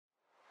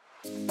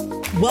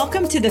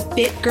Welcome to the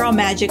Fit Girl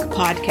Magic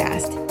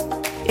podcast.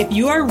 If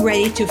you are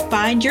ready to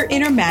find your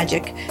inner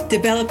magic,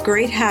 develop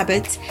great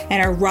habits,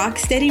 and a rock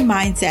steady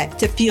mindset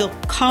to feel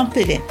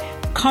confident,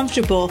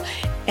 comfortable,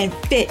 and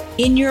fit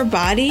in your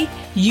body,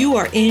 you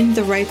are in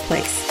the right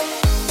place.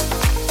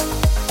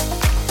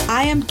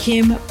 I am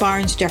Kim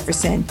Barnes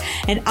Jefferson,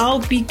 and I'll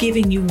be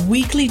giving you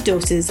weekly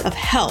doses of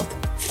health,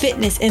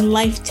 fitness, and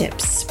life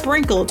tips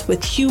sprinkled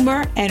with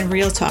humor and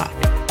real talk.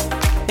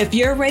 If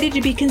you're ready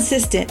to be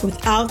consistent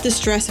without the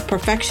stress of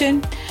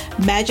perfection,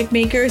 magic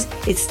makers,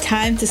 it's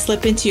time to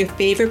slip into your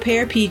favorite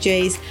pair of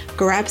PJs,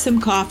 grab some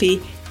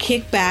coffee,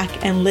 kick back,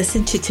 and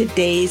listen to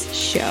today's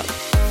show.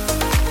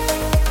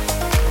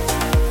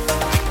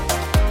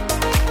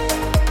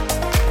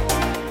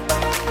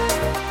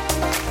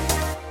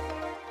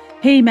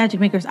 Hey, Magic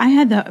Makers. I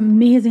had the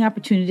amazing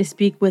opportunity to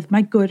speak with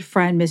my good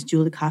friend, Miss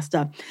Julie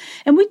Costa,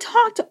 and we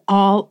talked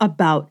all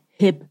about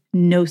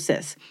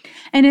hypnosis.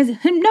 And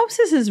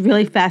hypnosis has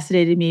really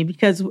fascinated me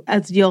because,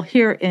 as you'll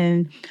hear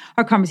in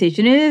our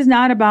conversation, it is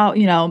not about,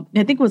 I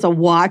think it was a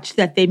watch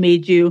that they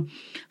made you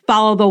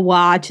follow the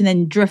watch and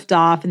then drift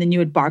off and then you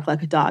would bark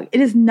like a dog.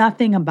 It is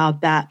nothing about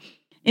that.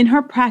 In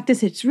her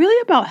practice, it's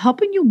really about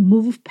helping you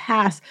move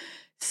past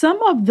some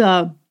of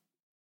the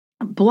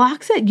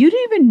blocks that you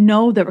didn't even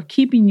know that were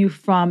keeping you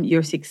from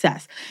your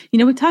success.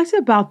 We talked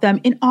about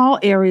them in all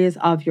areas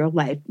of your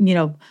life.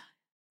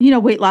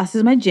 Weight loss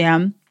is my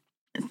jam.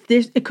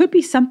 It could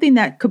be something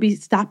that could be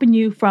stopping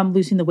you from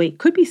losing the weight. It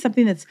could be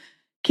something that's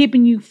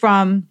keeping you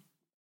from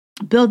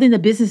building the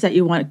business that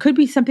you want. It could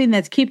be something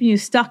that's keeping you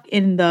stuck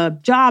in the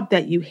job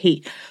that you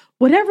hate.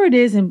 Whatever it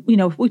is, and we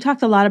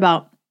talked a lot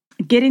about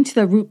getting to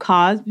the root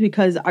cause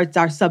because it's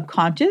our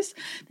subconscious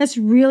that's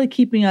really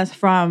keeping us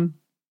from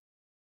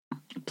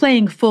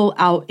playing full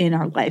out in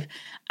our life.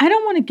 I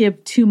don't want to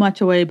give too much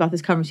away about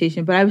this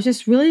conversation, but I was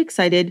just really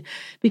excited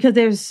because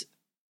it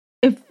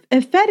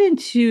fed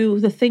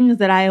into the things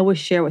that I always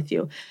share with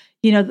you.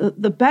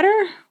 The better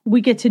we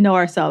get to know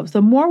ourselves,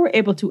 the more we're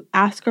able to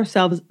ask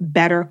ourselves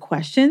better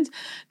questions,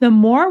 the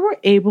more we're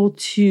able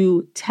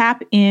to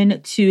tap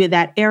into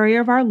that area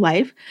of our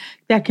life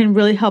that can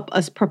really help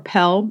us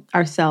propel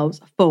ourselves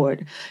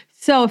forward.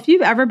 So if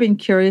you've ever been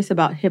curious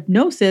about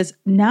hypnosis,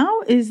 now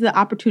is the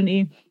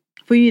opportunity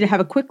for you to have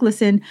a quick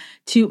listen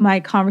to my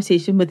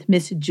conversation with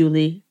Miss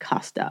Julie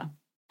Costa.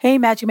 Hey,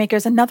 Magic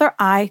Makers, another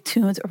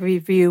iTunes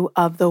review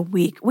of the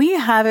week. We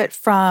have it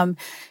from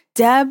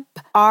Deb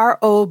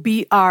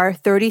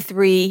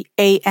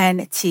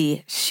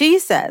ROBR33ANT. She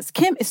says,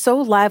 Kim is so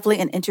lively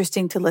and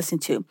interesting to listen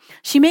to.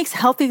 She makes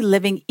healthy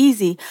living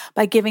easy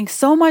by giving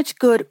so much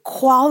good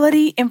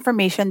quality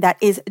information that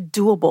is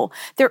doable.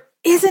 There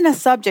isn't a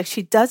subject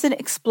she doesn't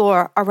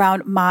explore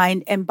around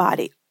mind and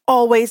body.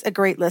 Always a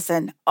great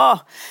listen.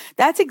 Oh,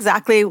 that's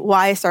exactly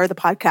why I started the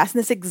podcast. And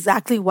that's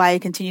exactly why I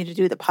continue to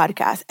do the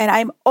podcast. And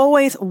I'm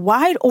always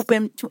wide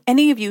open to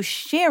any of you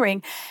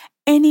sharing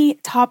any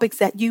topics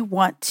that you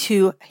want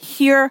to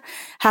hear,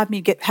 have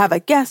a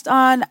guest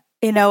on.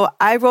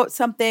 I wrote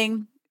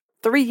something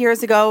 3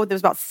 years ago.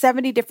 There's about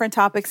 70 different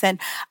topics,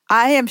 and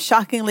I am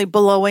shockingly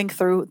blowing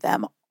through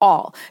them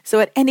all.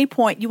 So at any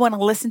point you want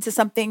to listen to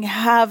something,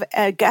 have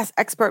a guest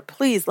expert,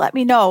 please let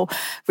me know.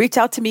 Reach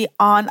out to me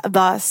on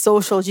the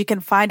socials. You can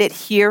find it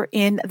here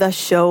in the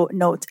show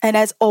notes. And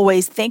as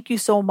always, thank you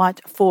so much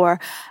for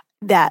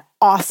that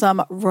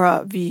awesome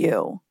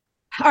review.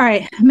 All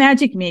right,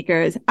 Magic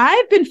Makers.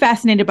 I've been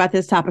fascinated about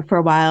this topic for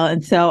a while.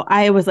 And so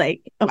I was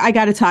like, I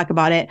got to talk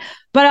about it.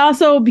 But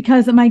also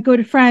because of my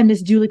good friend,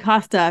 Miss Julie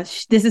Costa,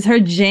 this is her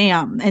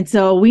jam. And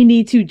so we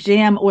need to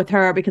jam with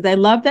her because I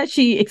love that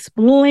she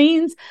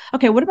explains.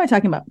 Okay, what am I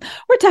talking about?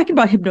 We're talking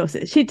about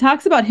hypnosis. She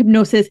talks about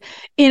hypnosis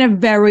in a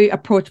very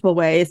approachable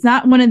way. It's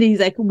not one of these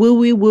like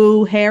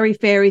woo, hairy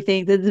fairy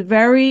things. It's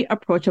very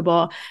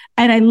approachable.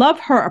 And I love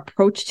her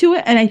approach to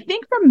it. And I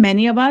think for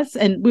many of us,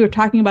 and we were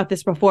talking about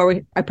this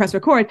before I press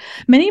record,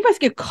 many of us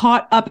get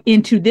caught up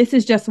into this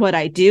is just what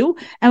I do.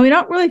 And we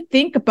don't really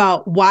think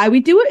about why we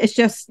do it. It's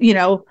just,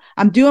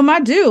 I'm doing my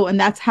do. And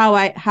that's how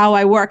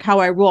I work, how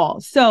I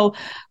roll. So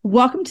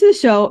welcome to the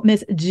show,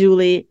 Miss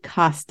Julie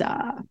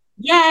Costa.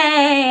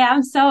 Yay.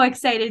 I'm so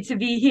excited to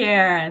be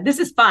here. This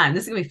is fun.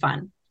 This is going to be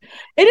fun.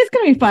 It is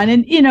going to be fun.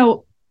 And,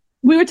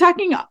 we were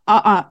talking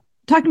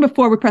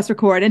before we press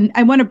record, and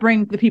I want to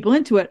bring the people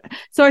into it.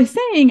 So I was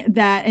saying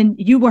that, and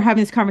you were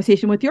having this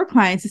conversation with your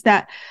clients, is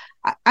that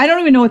I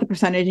don't even know what the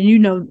percentage, and you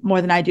know more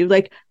than I do.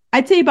 Like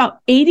I'd say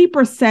about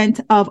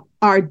 80% of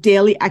our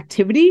daily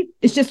activity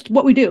is just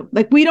what we do.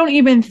 Like we don't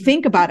even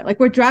think about it. Like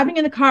we're driving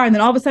in the car and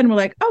then all of a sudden we're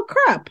like, oh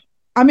crap,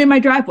 I'm in my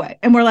driveway.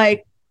 And we're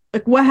like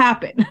what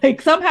happened?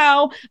 Like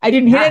somehow I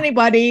didn't hit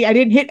anybody. I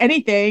didn't hit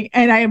anything.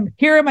 And I am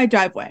here in my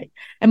driveway.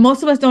 And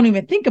most of us don't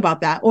even think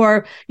about that.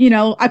 Or,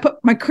 I put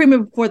my creamer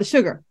before the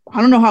sugar.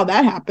 I don't know how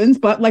that happens,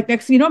 but like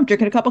next thing you know, I'm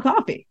drinking a cup of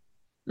coffee.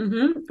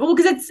 Mm-hmm. Well,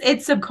 because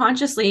it's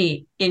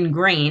subconsciously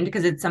ingrained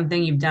because it's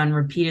something you've done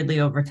repeatedly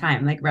over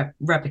time, like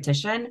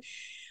repetition.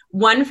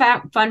 Fun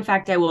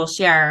fact I will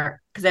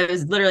share, because I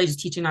was literally just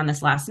teaching on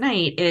this last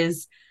night,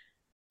 is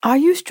Are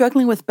you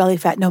struggling with belly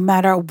fat no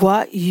matter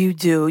what you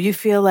do? You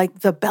feel like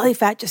the belly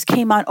fat just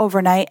came on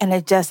overnight and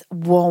it just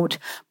won't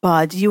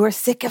budge. You are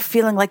sick of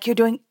feeling like you're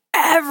doing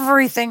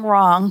everything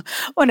wrong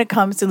when it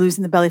comes to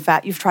losing the belly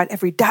fat. You've tried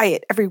every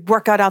diet, every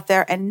workout out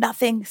there, and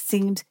nothing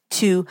seems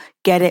to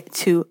get it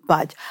to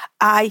budge.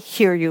 I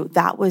hear you.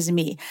 That was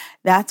me.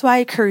 That's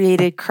why I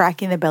created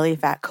Cracking the Belly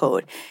Fat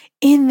Code.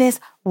 In this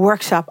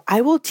workshop,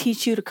 I will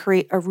teach you to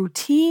create a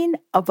routine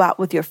about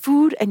with your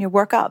food and your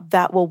workout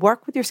that will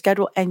work with your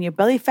schedule and your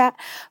belly fat,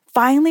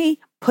 finally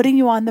putting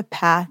you on the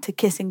path to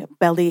kissing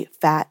belly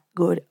fat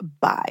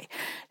goodbye.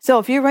 So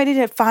if you're ready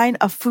to find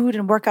a food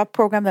and workout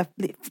program that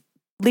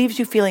leaves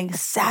you feeling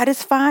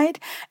satisfied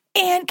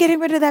and getting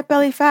rid of that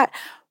belly fat,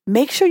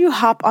 make sure you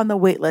hop on the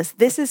wait list.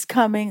 This is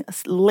coming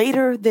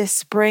later this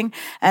spring,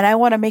 and I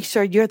want to make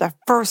sure you're the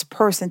first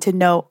person to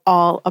know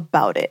all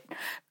about it.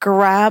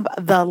 Grab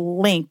the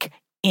link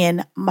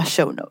in my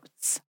show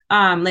notes.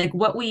 Like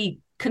what we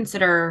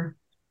consider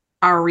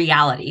our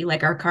reality,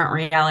 like our current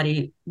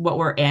reality, what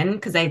we're in,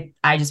 because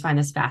I just find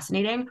this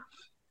fascinating.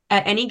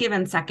 At any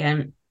given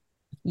second,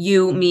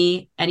 you,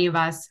 me, any of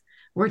us,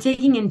 we're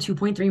taking in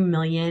 2.3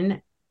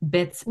 million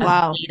bits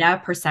of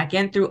data per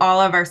second through all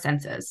of our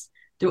senses.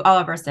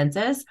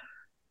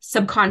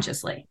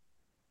 Subconsciously.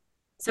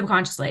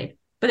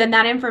 But then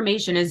that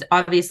information is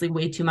obviously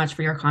way too much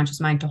for your conscious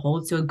mind to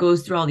hold. So it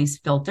goes through all these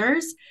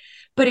filters,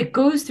 but it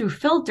goes through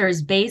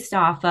filters based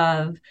off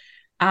of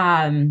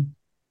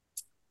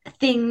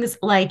things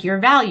like your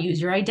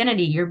values, your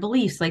identity, your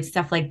beliefs, like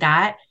stuff like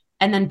that,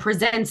 and then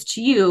presents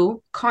to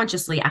you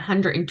consciously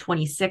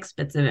 126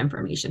 bits of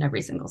information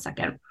every single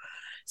second.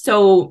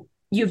 So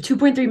you have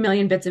 2.3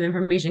 million bits of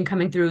information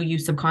coming through you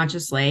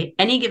subconsciously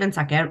any given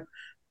second,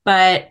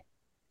 but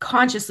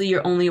consciously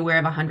you're only aware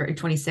of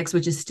 126,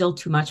 which is still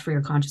too much for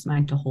your conscious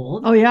mind to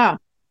hold. Oh, yeah.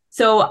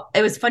 So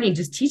it was funny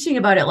just teaching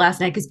about it last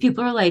night because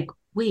people are like,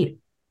 wait,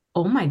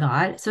 oh my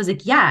God. So I was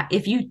like, yeah,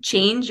 if you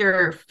change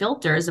your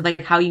filters of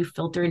like how you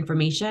filter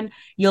information,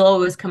 you'll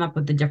always come up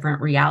with a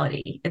different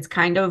reality. It's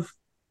kind of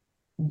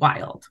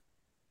wild.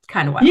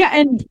 Yeah.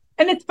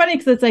 And it's funny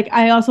because it's like,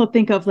 I also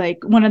think of like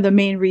one of the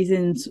main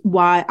reasons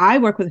why I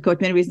work with a coach,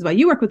 many reasons why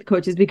you work with a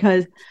coach is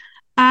because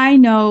I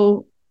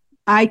know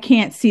I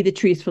can't see the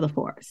trees for the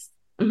forest.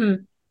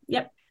 Mm-hmm.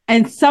 Yep.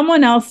 And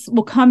someone else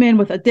will come in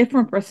with a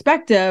different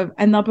perspective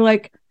and they'll be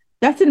like,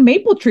 that's a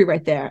maple tree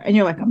right there. And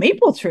you're like, a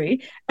maple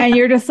tree? And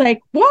you're just like,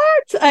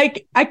 what?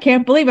 Like, I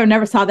can't believe I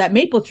never saw that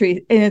maple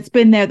tree. And it's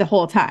been there the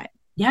whole time.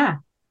 Yeah.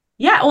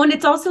 Yeah. Oh, and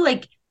it's also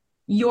like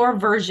your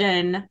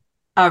version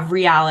of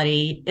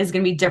reality is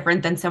going to be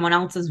different than someone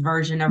else's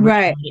version of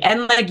reality.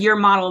 And like your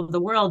model of the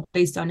world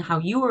based on how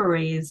you were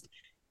raised,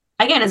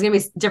 again, is going to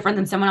be different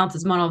than someone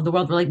else's model of the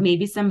world. Where like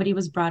maybe somebody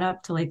was brought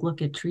up to like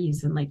look at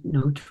trees and like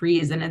no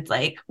trees. And it's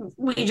like,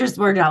 we just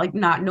were not like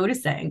not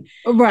noticing.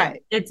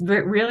 Right. It's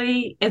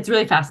really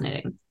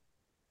fascinating.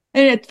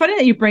 And it's funny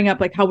that you bring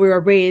up like how we were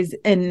raised.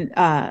 And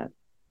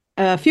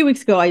a few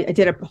weeks ago, I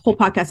did a whole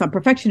podcast on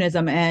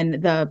perfectionism,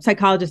 and the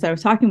psychologist I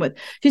was talking with,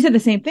 she said the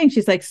same thing.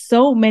 She's like,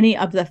 so many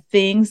of the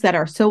things that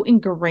are so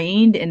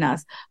ingrained in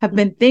us have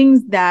been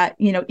things that,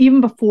 you know,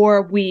 even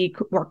before we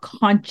were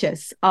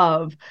conscious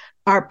of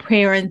our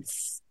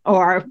parents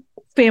or our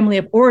family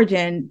of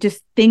origin,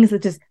 just things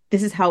that just,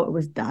 this is how it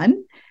was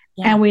done.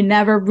 Yeah. And we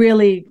never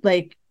really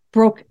like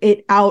broke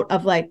it out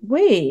of like,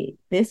 wait,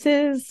 this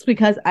is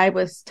because I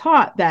was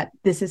taught that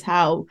this is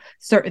how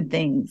certain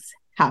things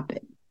happen.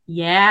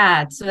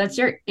 Yeah. So that's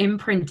your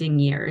imprinting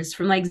years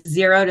from like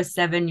 0 to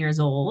 7 years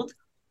old.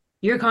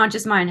 Your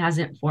conscious mind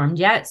hasn't formed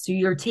yet. So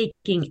you're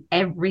taking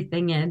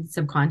everything in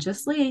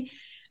subconsciously.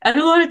 And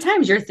a lot of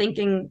times you're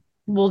thinking,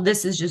 well,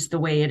 this is just the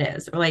way it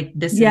is. Or like,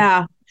 this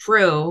is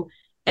true.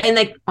 And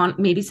like on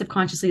maybe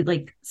subconsciously,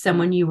 like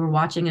someone you were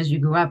watching as you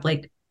grew up,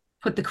 like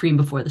put the cream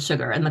before the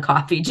sugar and the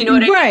coffee. Do you know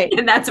what I mean?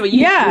 And that's what you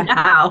do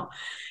now.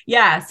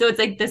 Yeah. So it's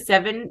like the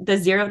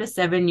 0 to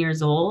 7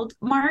 years old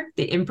mark,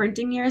 the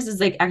imprinting years is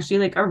like actually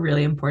like a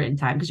really important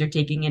time because you're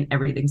taking in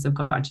everything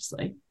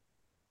subconsciously.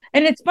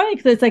 And it's funny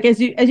because it's like, as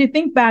you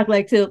think back,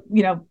 like, to,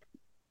 you know,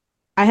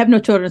 I have no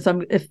children.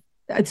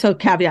 So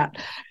caveat.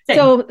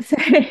 Same.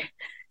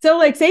 So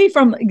like say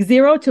from like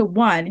 0 to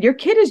 1, your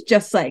kid is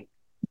just like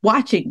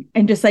watching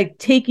and just like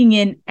taking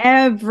in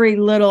every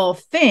little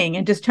thing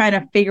and just trying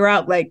to figure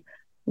out like,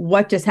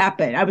 what just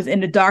happened? I was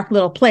in a dark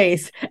little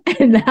place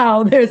and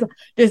now there's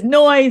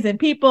noise and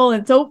people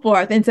and so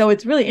forth. And so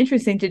it's really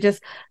interesting to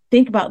just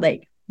think about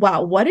like,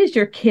 wow, what is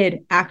your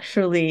kid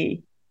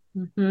actually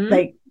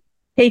like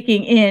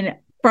taking in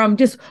from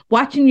just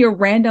watching your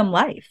random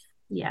life?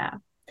 Yeah.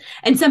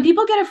 And some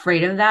people get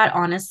afraid of that,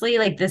 honestly.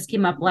 Like this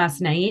came up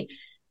last night.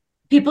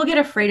 People get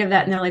afraid of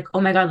that and they're like,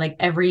 oh my God, like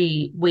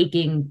every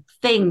waking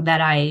thing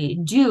that I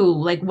do,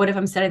 like, what if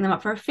I'm setting them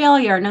up for a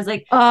failure? And I was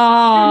like, oh,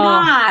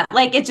 not.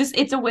 Like,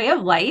 it's a way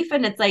of life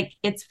and it's like,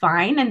 it's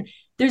fine. And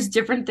there's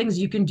different things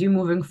you can do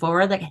moving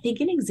forward. Like, I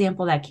think an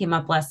example that came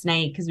up last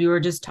night, because we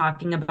were just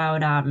talking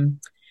about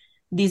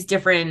these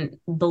different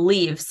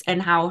beliefs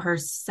and how her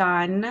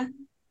son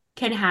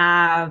can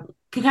have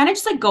can kind of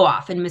just like go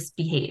off and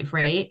misbehave,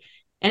 right?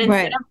 And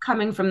instead of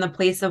coming from the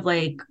place of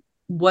like,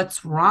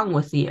 what's wrong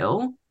with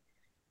you?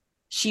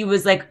 She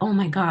was like, oh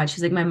my God.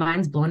 She's like, my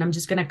mind's blown. I'm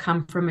just going to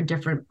come from a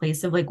different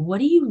place of like, what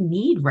do you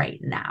need right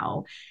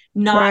now?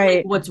 Not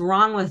like what's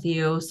wrong with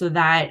you, so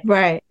that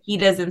he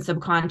doesn't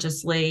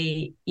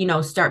subconsciously, you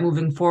know, start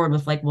moving forward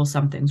with like, well,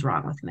 something's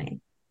wrong with me.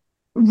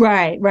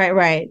 Right.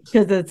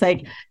 Because it's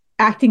like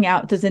acting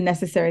out doesn't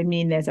necessarily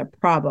mean there's a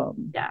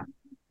problem.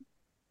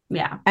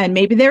 Yeah. And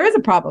maybe there is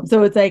a problem.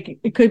 So it's like,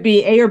 it could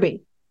be A or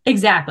B.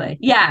 Exactly.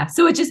 Yeah.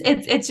 So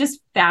it's just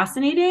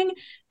fascinating,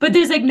 but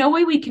there's like no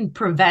way we can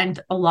prevent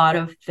a lot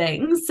of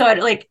things. So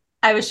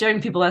I was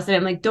showing people yesterday,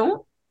 I'm like,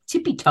 don't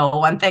tippy toe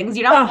on things.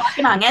 You're not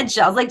walking on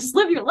eggshells. Like, just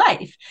live your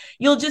life.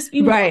 You'll just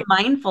be more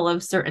mindful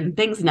of certain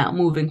things now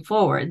moving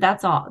forward.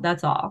 That's all.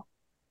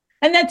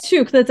 And that's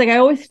true. Cause it's like, I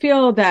always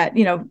feel that,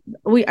 you know,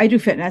 I do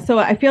fitness. So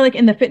I feel like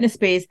in the fitness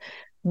space,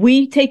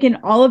 we take in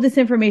all of this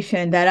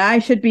information that I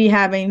should be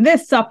having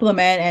this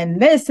supplement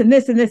and this and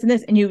this and this and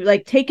this. And you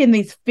like take in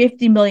these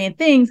 50 million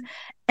things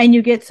and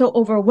you get so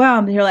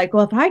overwhelmed. And you're like,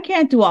 well, if I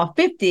can't do all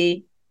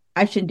 50,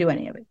 I shouldn't do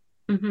any of it.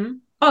 Mm-hmm.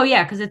 Oh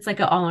yeah. Cause it's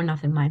like an all or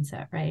nothing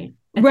mindset, right?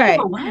 It's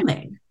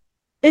overwhelming.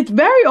 It's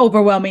very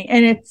overwhelming.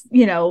 And it's,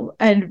 you know,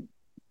 and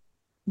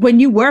when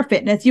you were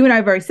fitness, you and I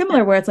are very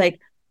similar, where it's like,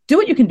 do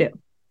what you can do.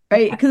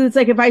 Right. Because it's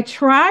like, if I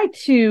try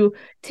to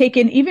take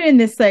in, even in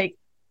this like,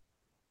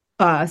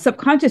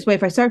 subconscious way,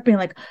 if I start being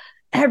like,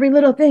 every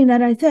little thing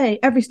that I say,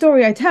 every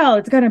story I tell,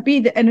 it's gonna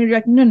be and you're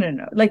like,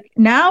 no. Like,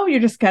 now you're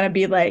just gonna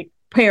be like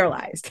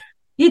paralyzed.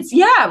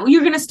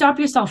 You're gonna stop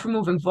yourself from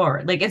moving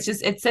forward. Like, it's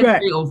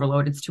sensory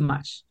overload. It's too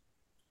much.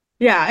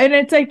 Yeah. And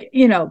it's like,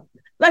 you know,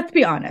 let's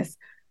be honest.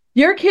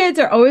 Your kids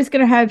are always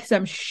going to have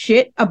some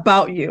shit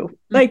about you,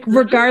 like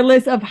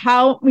regardless of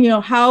how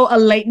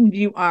enlightened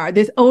you are.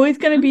 There's always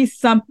going to be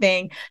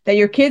something that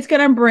your kid's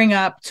going to bring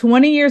up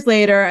 20 years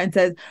later and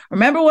says,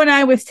 remember when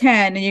I was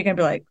 10? And you're going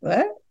to be like,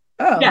 what?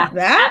 Oh, yeah,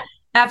 that?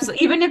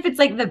 Absolutely. Even if it's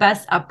like the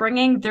best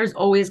upbringing, there's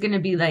always going to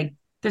be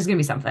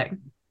something.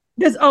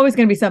 There's always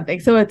going to be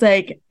something. So it's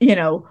like, you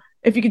know,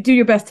 if you could do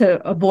your best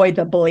to avoid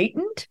the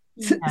blatant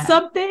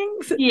some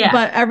things,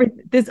 but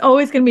there's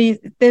always going to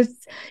be,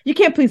 you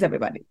can't please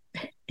everybody,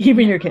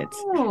 even your kids.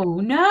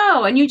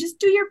 No. And you just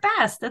do your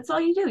best. That's all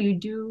you do. You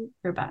do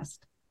your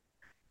best.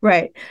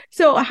 Right.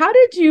 So how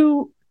did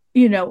you,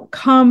 you know,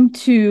 come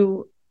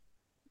to,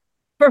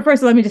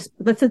 first,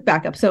 let's just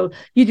back up. So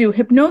you do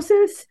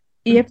hypnosis,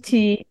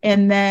 EFT,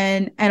 and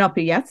then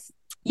NLP, yes?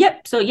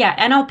 Yep. So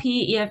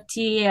NLP,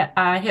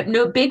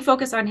 EFT, big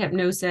focus on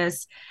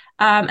hypnosis.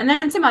 And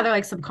then some other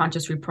like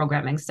subconscious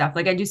reprogramming stuff.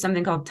 Like I do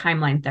something called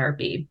timeline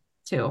therapy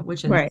too,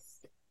 which is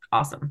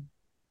awesome.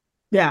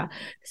 Yeah.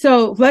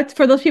 So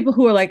for those people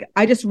who are like,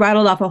 I just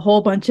rattled off a whole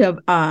bunch of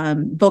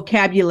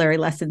vocabulary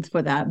lessons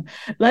for them.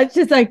 Let's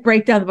just like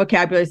break down the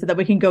vocabulary so that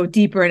we can go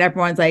deeper and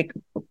everyone's like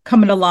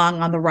coming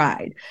along on the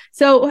ride.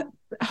 So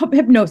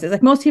hypnosis,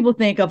 like most people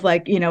think of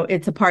like, you know,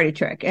 it's a party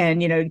trick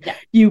and, you know,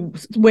 you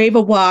wave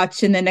a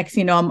watch and the next,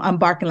 you know, I'm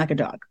barking like a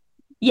dog.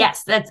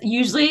 Yes, that's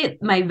usually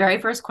my very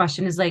first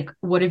question is like,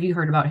 what have you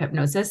heard about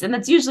hypnosis? And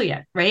that's usually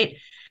it, right?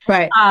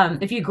 Right.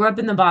 If you grew up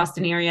in the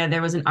Boston area,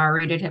 there was an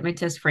R-rated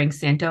hypnotist, Frank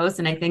Santos.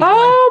 And I think,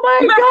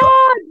 my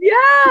God,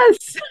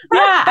 yes.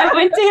 I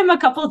went to him a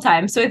couple of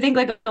times. So I think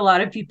like a lot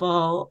of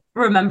people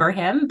remember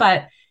him.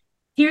 But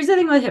here's the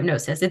thing with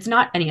hypnosis. It's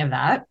not any of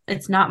that.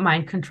 It's not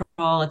mind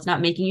control. It's not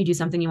making you do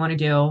something you want to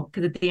do.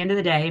 Because at the end of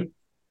the day,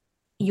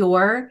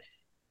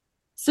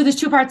 so there's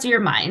two parts of your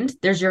mind.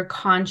 There's your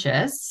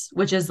conscious,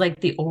 which is like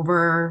the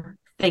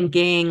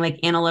overthinking, like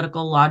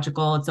analytical,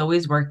 logical. It's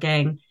always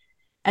working.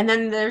 And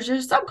then there's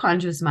your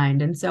subconscious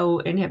mind. And so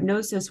in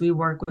hypnosis, we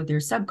work with your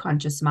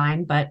subconscious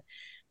mind. But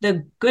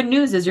the good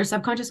news is your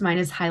subconscious mind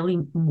is highly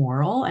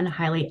moral and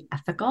highly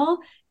ethical.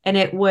 And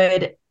it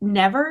would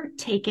never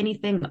take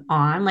anything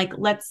on. Like,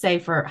 let's say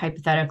for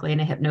hypothetically in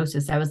a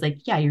hypnosis, I was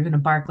like, yeah, you're going to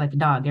bark like a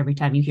dog every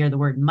time you hear the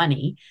word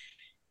money.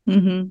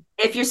 Mm-hmm.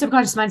 If your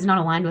subconscious mind's not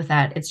aligned with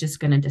that, it's just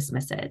going to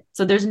dismiss it.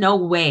 So there's no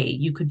way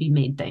you could be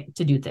made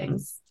to do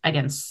things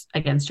against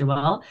your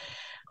will.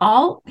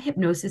 All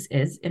hypnosis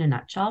is, in a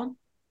nutshell,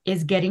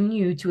 is getting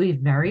you to a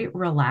very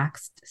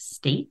relaxed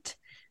state,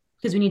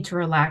 because we need to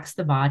relax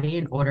the body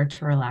in order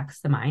to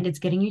relax the mind. It's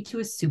getting you to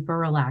a super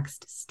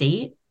relaxed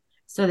state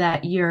so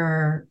that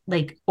your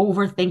like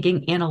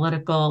overthinking,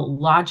 analytical,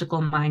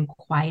 logical mind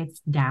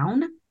quiets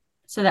down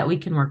so that we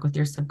can work with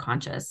your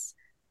subconscious.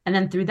 And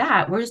then through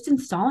that, we're just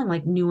installing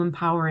like new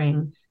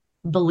empowering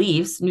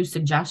beliefs, new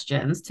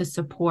suggestions to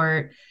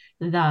support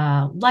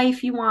the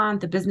life you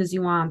want, the business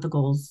you want, the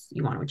goals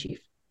you want to achieve.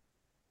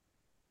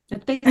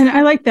 And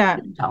I like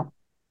that.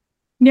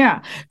 Yeah.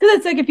 Because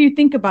it's like, if you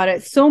think about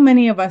it, so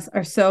many of us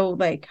are so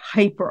like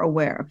hyper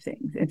aware of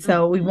things. And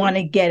so we want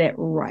to get it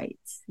right.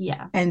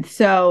 Yeah. And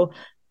so,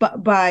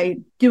 but by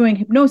doing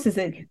hypnosis,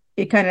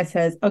 it kind of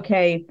says,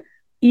 okay,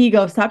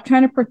 ego, stop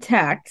trying to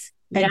protect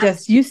and Yeah.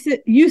 just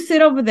you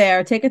sit over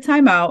there, take a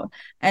time out,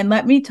 and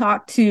let me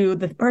talk to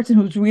the person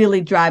who's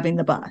really driving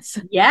the bus.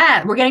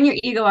 Yeah, we're getting your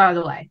ego out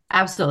of the way.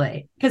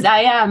 Absolutely. Because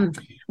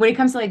when it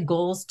comes to like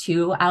goals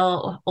too,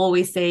 I'll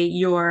always say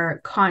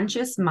your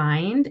conscious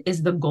mind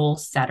is the goal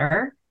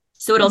setter.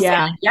 So it'll say,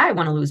 Yeah. like, yeah, I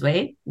want to lose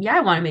weight. Yeah,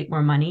 I want to make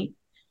more money.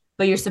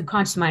 But your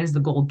subconscious mind is the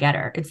goal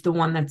getter. It's the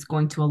one that's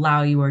going to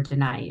allow you or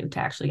deny you to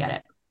actually get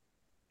it.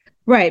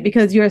 Right,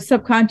 because your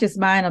subconscious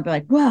mind will be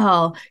like,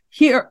 well,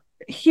 here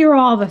are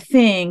all the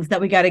things that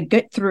we got to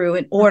get through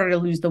in order to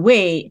lose the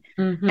weight.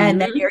 Mm-hmm.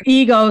 And then your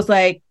ego's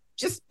like,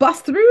 just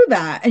bust through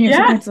that. And your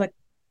subconscious is like,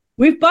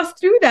 we've busted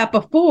through that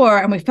before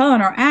and we fell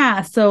on our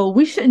ass, so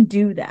we shouldn't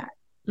do that.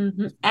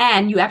 Mm-hmm.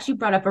 And you actually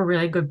brought up a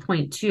really good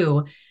point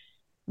too,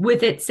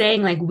 with it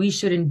saying like we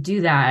shouldn't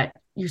do that.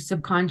 Your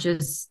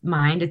subconscious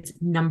mind, its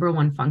number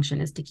one function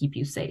is to keep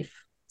you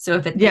safe. So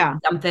if it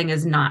thinks something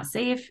is not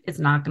safe, it's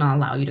not going to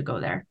allow you to go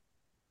there.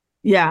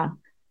 Yeah.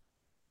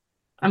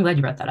 I'm glad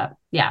you brought that up.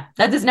 Yeah,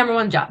 that's his number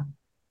one job.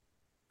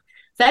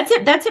 That's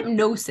it. That's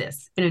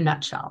hypnosis in a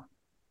nutshell.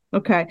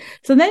 Okay.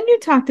 So then you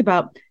talked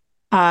about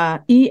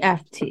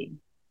EFT.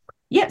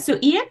 Yeah. So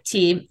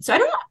EFT. So I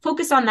don't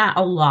focus on that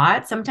a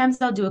lot.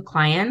 Sometimes I'll do with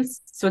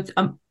clients. So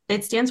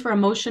it stands for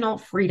Emotional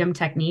Freedom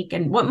Technique.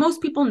 And what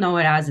most people know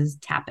it as is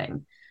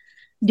tapping.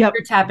 Yep.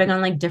 You're tapping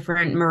on like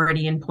different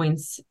meridian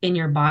points in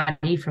your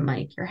body, from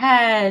like your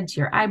head to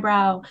your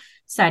eyebrow,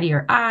 side of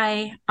your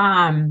eye.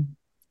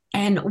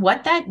 And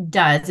what that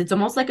does, it's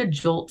almost like a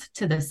jolt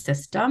to the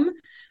system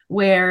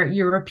where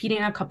you're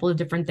repeating a couple of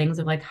different things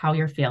of like how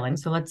you're feeling.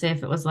 So let's say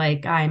if it was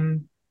like,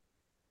 I'm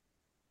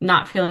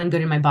not feeling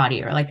good in my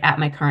body, or like at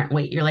my current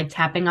weight, you're like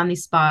tapping on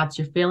these spots,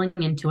 you're feeling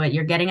into it,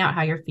 you're getting out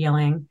how you're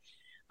feeling.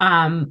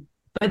 But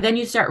then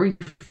you start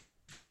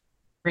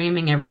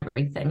reframing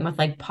everything with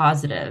like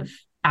positive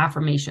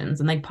affirmations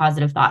and like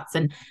positive thoughts.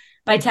 And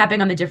by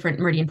tapping on the different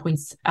meridian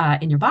points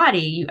in your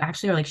body, you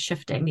actually are like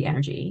shifting the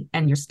energy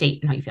and your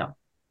state and how you feel.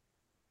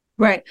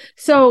 Right.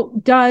 So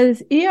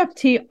does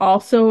EFT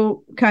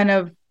also kind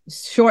of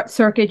short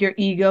circuit your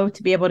ego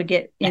to be able to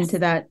get into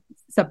that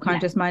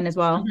subconscious mind as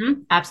well?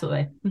 Mm-hmm.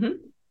 Absolutely. Mm-hmm.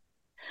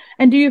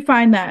 And do you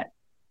find that,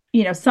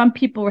 some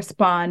people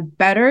respond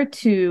better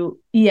to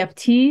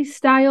EFT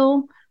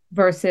style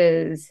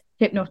versus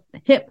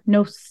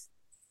hypnosis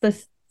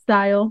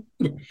style?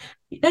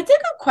 That's a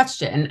good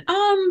question.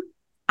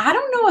 I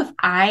don't know if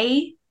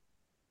I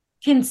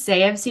can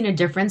say I've seen a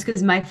difference,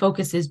 because my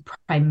focus is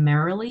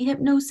primarily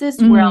hypnosis,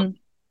 where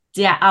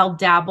I'll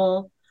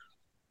dabble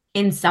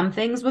in some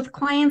things with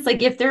clients.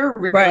 Like if they're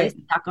really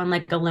stuck on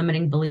like a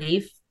limiting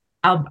belief,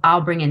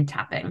 I'll bring in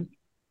tapping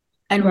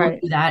and we'll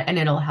do that and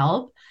it'll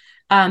help.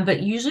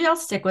 But usually I'll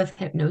stick with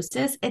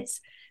hypnosis.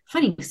 It's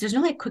funny because there's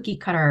no like cookie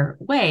cutter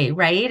way,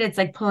 right? It's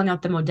like pulling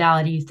out the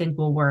modality you think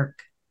will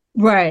work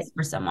for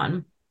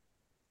someone.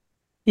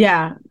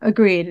 Yeah,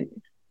 agreed.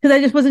 Because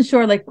I just wasn't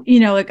sure,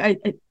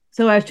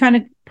 so I was trying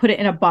to put it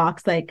in a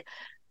box. Like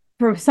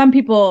for some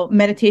people,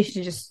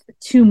 meditation is just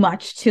too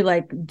much to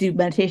like do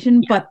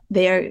meditation, but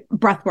their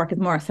breath work is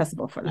more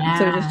accessible for them.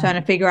 So just trying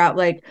to figure out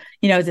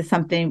is it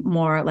something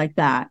more like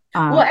that?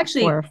 Well,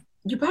 actually,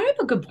 you brought up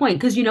a good point,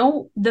 because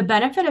the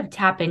benefit of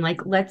tapping,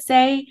 like let's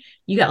say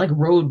you got like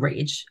road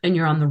rage and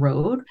you're on the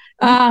road,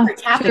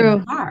 tapping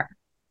the car.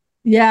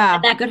 Yeah.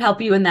 And that could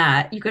help you in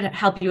that. You could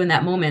help you in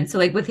that moment. So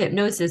like with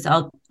hypnosis,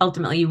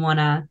 ultimately you want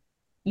to,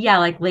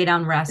 like lay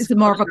down, rest. It's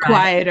more of a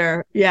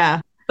quieter.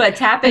 Yeah. But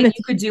tapping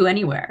you could do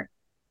anywhere.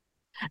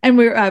 And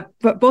we're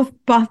both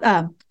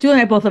Julie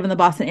and I both live in the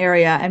Boston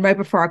area. And right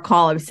before our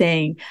call, I was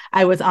saying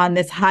I was on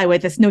this highway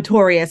that's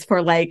notorious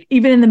for like,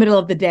 even in the middle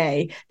of the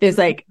day, there's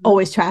like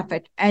always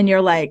traffic. And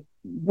you're like,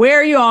 where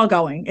are you all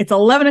going? It's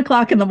 11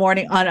 o'clock in the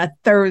morning on a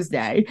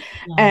Thursday.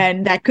 Yeah.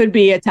 And that could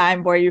be a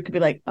time where you could be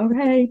like,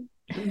 okay,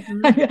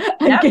 I'm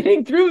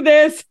getting through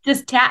this.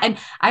 Just tap. And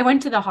I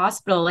went to the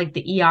hospital, like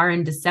the ER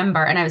in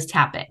December, and I was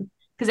tapping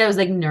because I was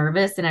like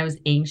nervous and I was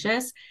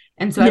anxious.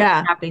 And so I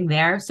was tapping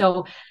there.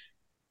 So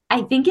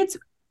I think it's,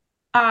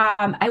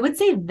 I would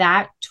say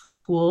that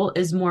tool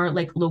is more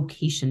like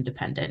location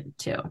dependent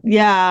too.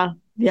 Yeah.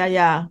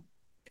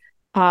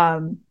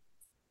 And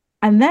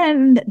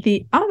then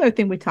the other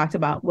thing we talked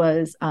about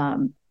was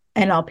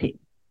NLP.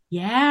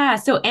 Yeah.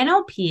 So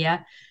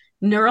NLP,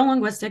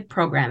 neuro-linguistic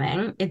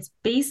programming, it's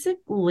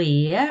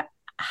basically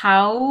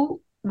how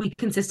we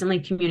consistently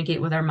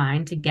communicate with our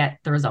mind to get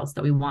the results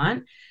that we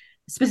want,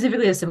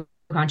 specifically the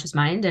subconscious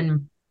mind.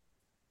 And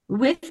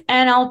with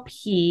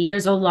NLP,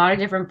 there's a lot of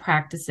different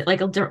practices,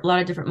 like a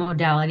lot of different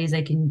modalities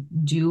I can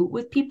do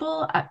with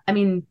people. I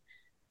mean,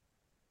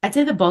 I'd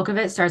say the bulk of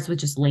it starts with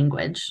just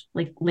language,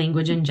 like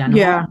language in general.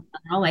 Yeah.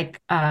 Like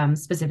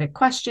specific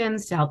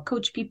questions to help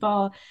coach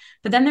people.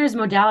 But then there's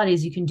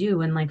modalities you can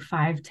do in like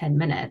 5-10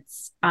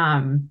 minutes.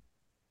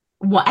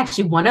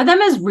 Actually, one of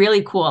them is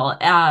really cool.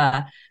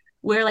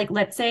 Where like,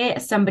 let's say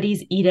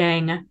somebody's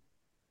eating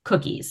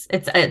cookies.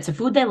 It's a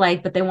food they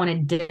like, but they want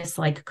to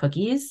dislike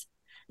cookies.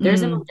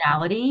 There's a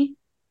modality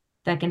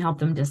that can help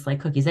them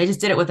dislike cookies. I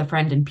just did it with a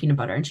friend in peanut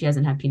butter, and she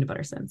hasn't had peanut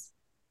butter since.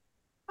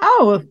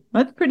 Oh,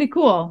 that's pretty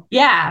cool.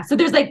 Yeah. So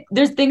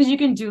there's things you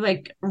can do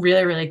like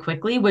really, really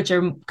quickly, which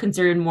are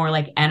considered more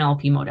like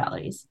NLP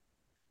modalities.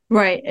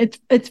 Right.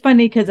 It's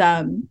funny because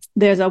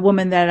there's a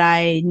woman that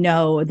I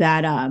know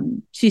that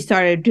she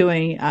started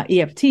doing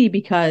EFT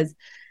because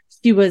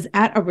she was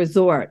at a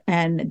resort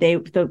and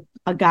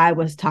a guy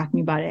was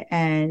talking about it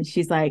and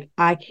she's like,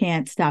 I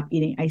can't stop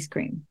eating ice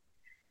cream.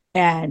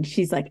 And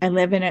she's like, I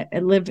live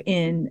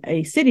in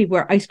a city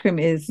where ice cream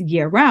is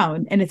year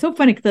round. And it's so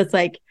funny because it's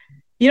like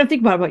you don't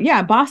think about it, but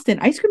yeah, Boston,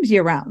 ice cream's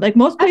year round. Like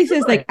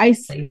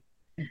Absolutely.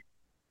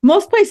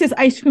 most places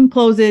ice cream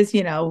closes,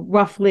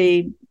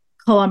 roughly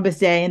Columbus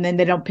Day, and then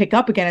they don't pick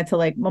up again until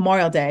like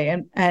Memorial Day.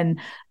 And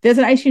there's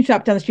an ice cream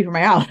shop down the street from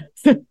my house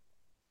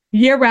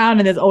year round,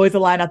 and there's always a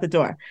line out the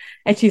door.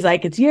 And she's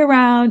like, it's year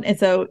round. And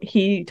so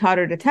he taught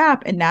her to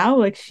tap, and now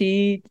like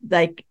she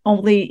like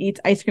only eats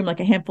ice cream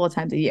like a handful of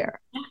times a year.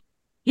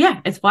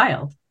 Yeah, it's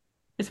wild.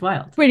 It's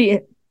wild.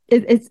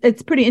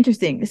 It's pretty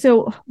interesting.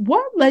 So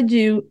what led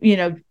you,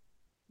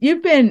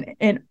 you've been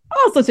in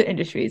all sorts of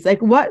industries.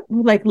 Like what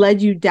like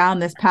led you down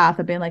this path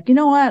of being like, you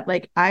know what,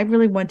 like I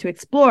really want to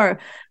explore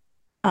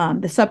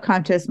the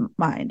subconscious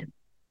mind.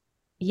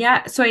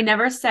 Yeah. So I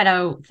never set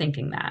out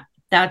thinking that.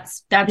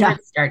 That's where Yeah.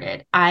 it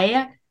started.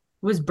 I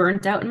was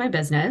burnt out in my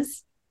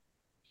business.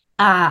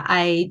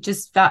 I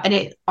just felt, and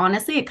it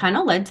honestly, it kind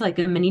of led to like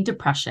a mini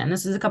depression.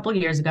 This was a couple of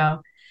years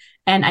ago.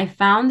 And I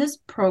found this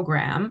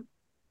program.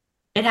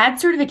 It had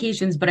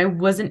certifications, but I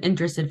wasn't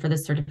interested for the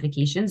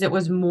certifications. It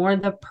was more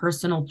the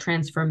personal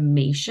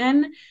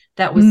transformation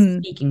that was Mm.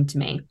 speaking to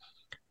me.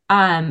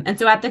 And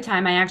so at the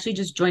time, I actually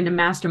just joined a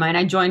mastermind.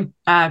 I joined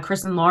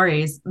Chris and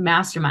Laurie's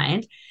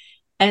mastermind,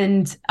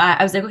 and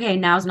I was like, okay,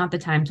 now's not the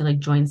time to like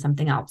join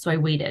something else. So I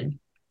waited.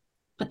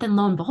 But then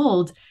lo and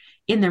behold,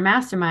 in their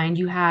mastermind,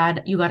 you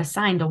got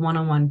assigned a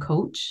one-on-one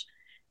coach,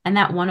 and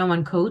that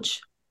one-on-one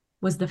coach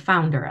was the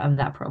founder of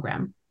that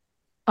program.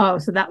 Oh,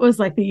 so that was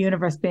like the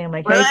universe being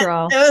like, hey It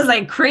girl. was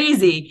like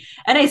crazy.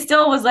 And I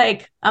still was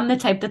like, I'm the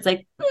type that's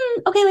like,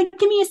 okay, like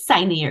give me a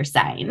sign of your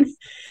sign.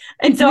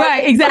 And so I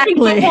Right, was looking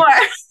for exactly. more.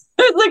 I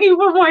was looking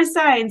for more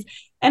signs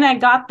and I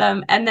got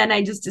them. And then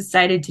I just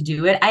decided to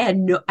do it. I had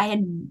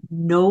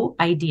no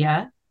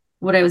idea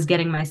what I was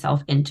getting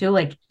myself into,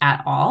 like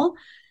at all.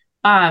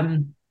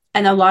 And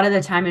a lot of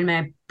the time in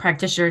my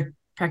practitioner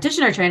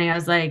training, I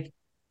was like,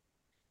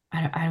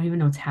 I don't even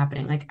know what's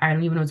happening. Like, I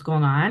don't even know what's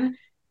going on.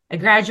 I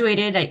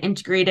graduated, I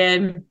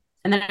integrated,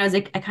 and then I was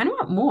like, I kind of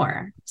want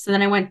more. So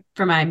then I went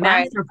for my Right.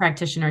 master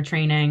practitioner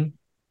training.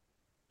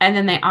 And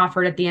then they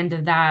offered at the end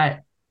of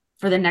that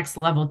for the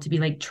next level to be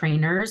like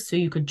trainers. So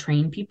you could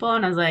train people.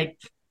 And I was like,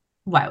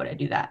 why would I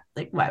do that?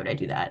 Like, why would I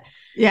do that?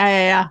 Yeah,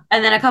 yeah, yeah.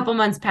 And then a couple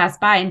months passed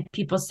by and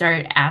people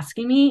started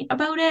asking me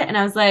about it. And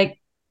I was like,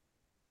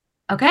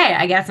 okay,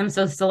 I guess I'm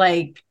supposed to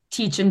like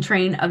teach and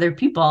train other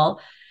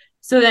people.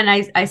 So then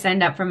I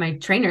signed up for my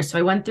trainer. So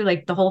I went through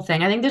like the whole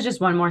thing. I think there's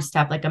just one more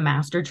step, like a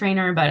master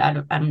trainer,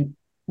 but I'm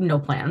no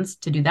plans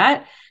to do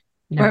that. Right,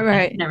 Never,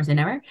 right. never say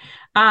never.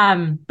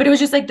 But it was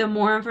just like the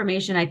more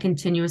information I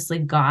continuously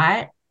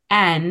got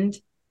and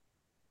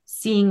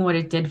seeing what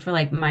it did for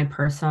like my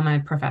personal, my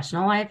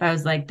professional life, I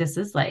was like, this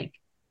is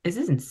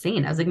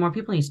insane. I was like, more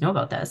people need to know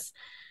about this.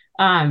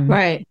 Um,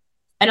 Right.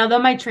 and although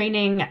my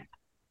training,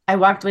 I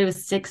walked away with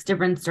 6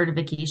 different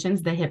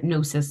certifications, the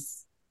hypnosis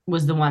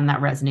was the one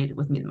that resonated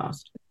with me the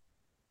most.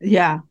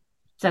 Yeah.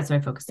 So that's what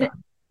I focused on.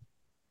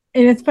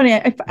 And it's funny,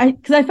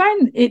 because I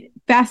find it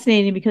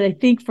fascinating because I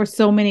think for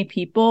so many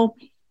people,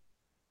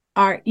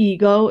 our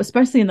ego,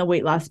 especially in the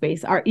weight loss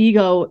space, our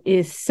ego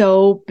is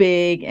so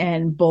big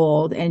and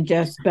bold and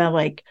just been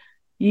like,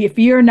 if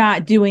you're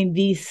not doing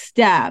these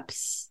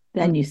steps,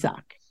 then you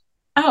suck.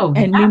 Oh,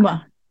 And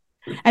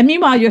yeah.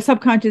 meanwhile, your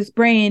subconscious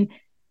brain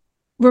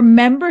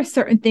remembers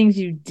certain things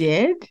you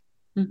did.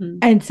 Mm-hmm.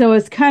 And so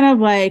it's kind of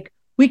like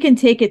we can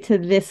take it to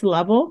this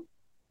level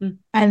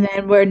and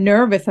then we're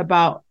nervous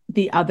about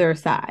the other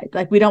side.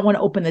 Like we don't want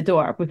to open the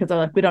door because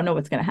like we don't know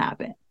what's going to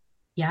happen.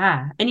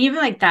 Yeah. And even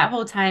like that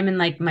whole time in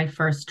like my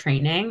first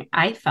training,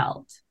 I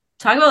felt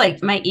talk about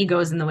like my ego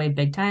is in the way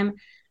big time.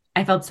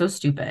 I felt so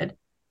stupid.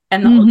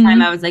 And the whole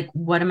time I Mm-hmm. was like,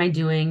 what am I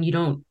doing? You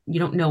don't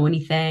know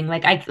anything.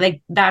 Like I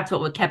like that's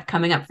what kept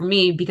coming up for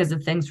me because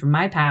of things from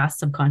my past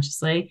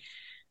subconsciously.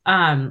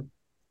 Um,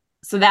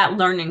 so that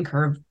learning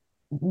curve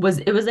was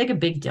like a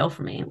big deal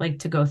for me, like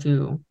to go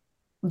through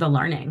the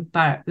learning.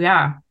 But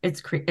yeah,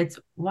 it's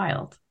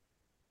wild.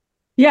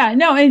 Yeah,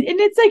 no, and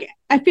it's like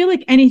I feel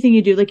like anything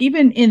you do, like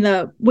even in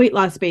the weight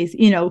loss space,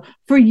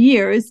 for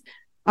years,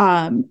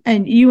 and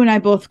you and I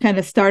both kind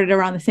of started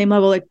around the same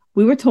level. Like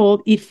we were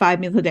told, eat 5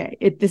 meals a day.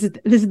 This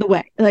is the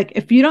way. Like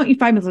if you don't eat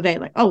 5 meals a day,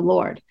 like oh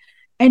Lord.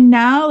 And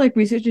now like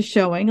research is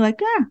showing,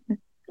 like you don't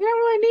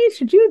really need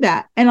to do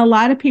that. And a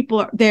lot of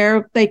people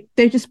they're like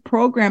they just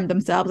program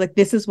themselves like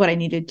this is what I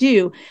need to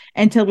do,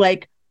 and to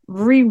like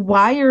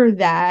rewire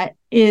that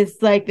is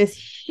like this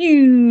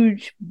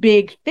huge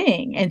big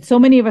thing, and so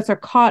many of us are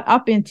caught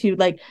up into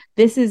like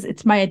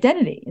it's my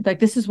identity, like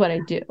this is what I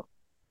do.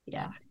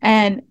 Yeah.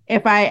 And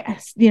if I,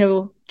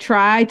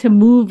 try to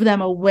move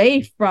them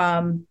away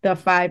from the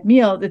 5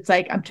 meals, it's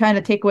like I'm trying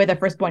to take away their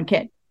firstborn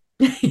kid.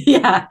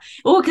 Yeah.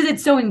 Well, because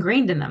it's so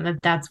ingrained in them that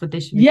that's what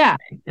they should be Yeah.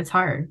 doing. It's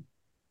hard.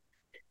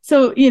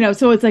 So,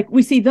 so it's like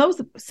we see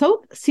those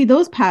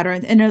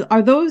patterns. And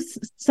are those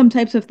some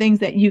types of things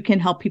that you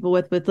can help people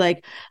with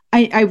like,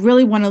 I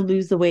really want to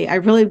lose the weight. I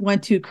really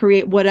want to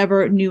create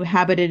whatever new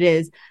habit it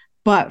is.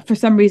 But for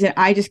some reason,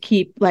 I just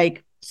keep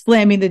like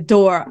slamming the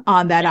door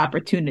on that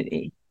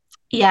opportunity.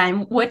 Yeah.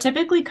 And what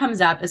typically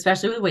comes up,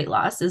 especially with weight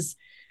loss, is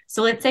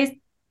so let's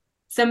say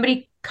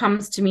somebody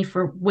comes to me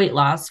for weight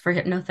loss for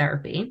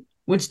hypnotherapy,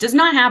 which does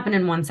not happen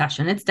in one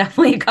session. It's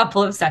definitely a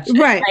couple of sessions,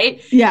 right?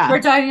 Yeah.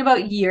 We're talking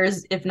about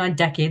years, if not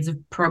decades of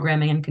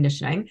programming and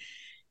conditioning.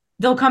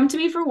 They'll come to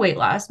me for weight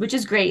loss, which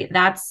is great.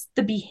 That's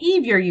the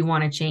behavior you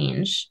want to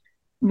change.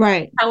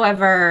 Right.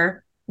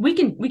 However, we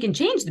can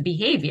change the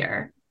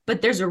behavior,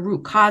 but there's a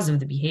root cause of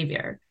the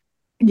behavior.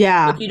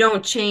 Yeah. If you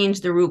don't change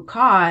the root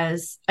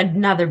cause,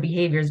 another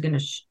behavior is going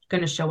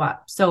to show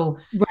up. So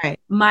Right.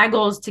 my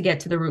goal is to get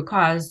to the root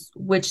cause,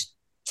 which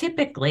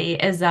typically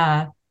is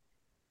I'm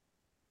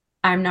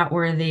not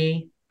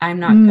worthy, I'm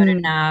not good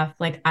enough,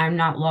 like I'm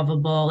not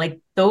lovable. Like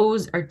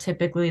those are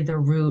typically the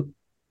root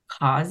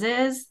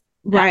causes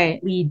that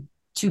Right. lead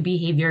to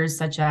behaviors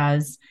such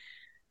as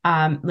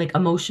like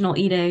emotional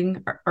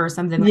eating or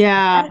something like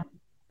Yeah.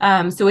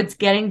 that. So it's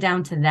getting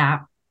down to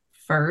that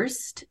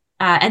first.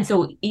 And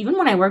so even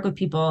when I work with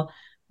people,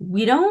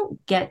 we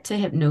don't get to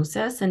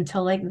hypnosis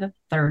until like the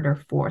third or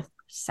fourth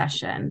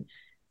session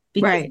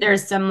because Right.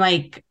 there's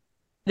like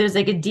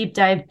a deep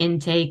dive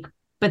intake,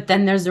 but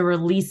then there's a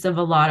release of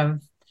a lot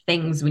of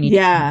things we need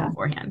to do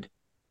beforehand.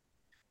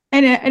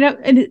 And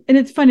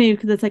it's funny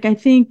because it's like I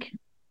think,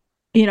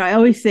 I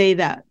always say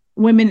that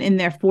women in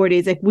their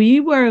 40s, like we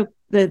were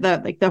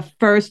the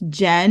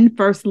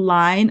first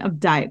line of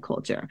diet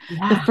culture.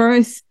 Yeah.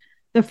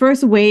 The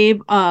first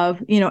wave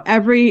of,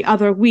 every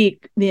other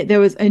week there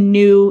was a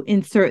new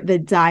insert the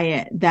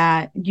diet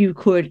that you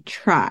could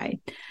try.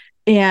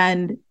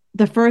 And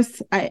the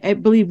first, I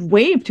believe,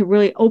 wave to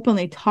really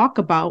openly talk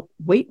about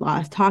weight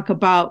loss, talk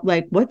about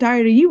like, what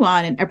diet are you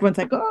on? And everyone's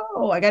like,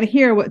 oh, I got to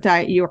hear what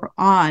diet you're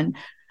on.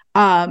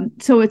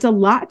 So it's a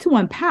lot to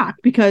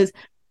unpack because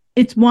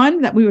it's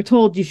one that we were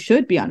told you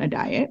should be on a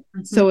diet.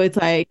 Mm-hmm. So it's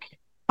like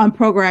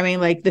unprogramming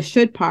like the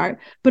should part,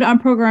 but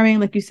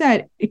unprogramming, like you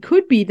said, it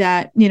could be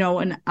that,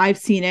 and I've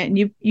seen it,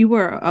 and you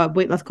were a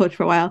weight loss coach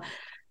for a while,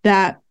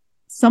 that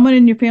someone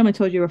in your family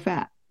told you were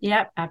fat.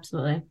 Yep,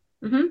 absolutely.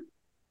 Mm-hmm.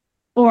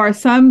 Or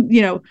some,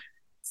 you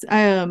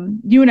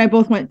and I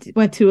both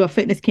went to a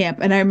fitness camp,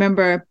 and I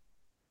remember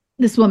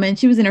this woman,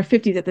 she was in her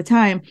 50s at the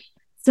time.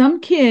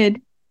 Some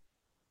kid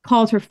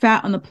called her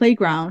fat on the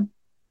playground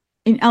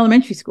in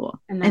elementary school.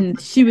 And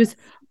she was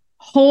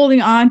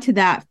holding on to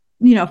that,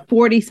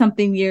 40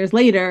 something years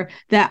later,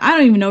 that I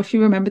don't even know if she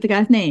remembered the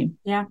guy's name.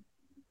 Yeah.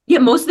 Yeah.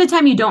 Most of the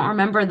time you don't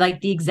remember like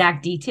the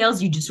exact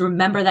details. You just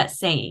remember that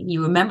saying.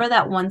 You remember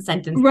that one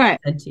sentence right.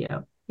 That said to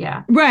you.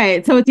 Yeah.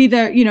 Right. So it's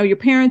either, your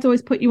parents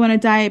always put you on a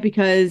diet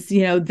because,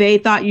 they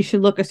thought you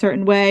should look a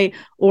certain way,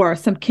 or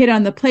some kid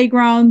on the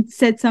playground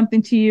said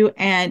something to you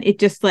and it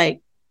just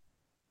like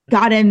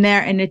got in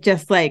there and it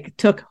just like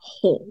took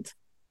hold.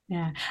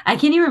 Yeah. I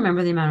can't even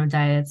remember the amount of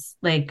diets.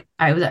 Like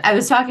I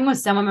was talking with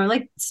someone where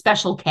like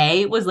Special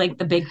K was like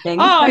the big thing.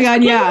 Oh my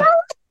God. Yeah.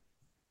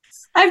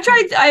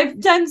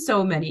 I've done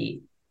so many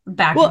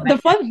back.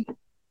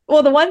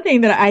 Well, the one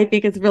thing that I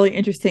think is really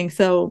interesting.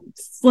 So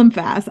Slim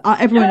Fast,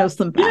 everyone knows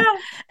Slim Fast.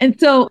 Yeah. And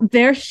so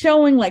they're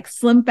showing like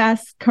Slim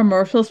Fast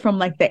commercials from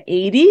like the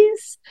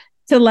 80s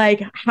to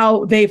like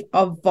how they've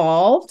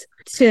evolved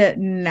to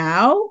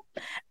now.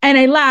 And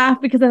I laugh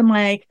because I'm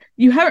like,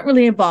 you haven't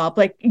really evolved.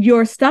 Like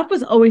your stuff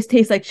was always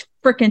taste like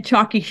freaking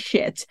chalky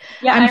shit.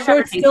 Yeah, I'm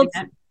sure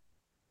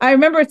I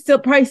remember it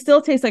probably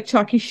still tastes like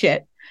chalky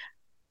shit.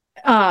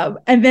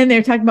 And then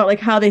they're talking about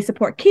like how they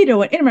support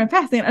keto and intermittent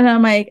fasting. And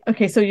I'm like,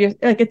 okay, so you're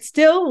like, it's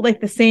still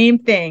like the same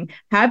thing.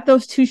 Have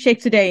those 2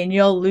 shakes a day and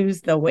you'll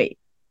lose the weight.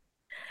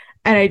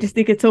 And I just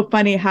think it's so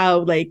funny how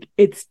like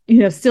it's,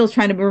 still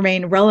trying to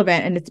remain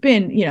relevant. And it's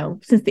been,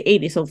 since the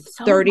 80s. So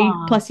 30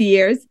 long. plus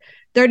years,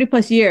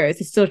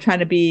 it's still trying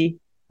to be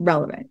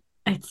relevant.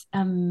 It's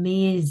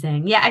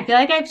amazing. Yeah. I feel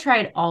like I've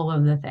tried all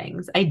of the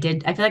things. I feel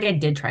like I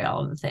did try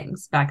all of the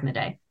things back in the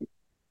day.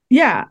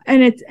 Yeah.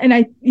 And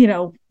I,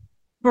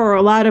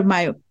 for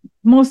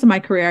most of my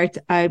career,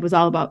 I was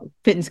all about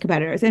fitness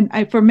competitors.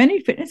 And for many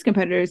fitness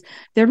competitors,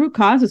 their root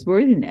cause was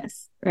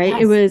worthiness, right?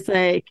 Yes. It was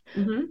like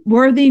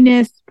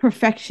worthiness,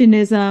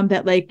 perfectionism,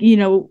 that like,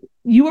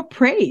 you were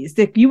praised.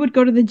 If you would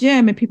go to the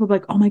gym and people were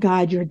like, oh my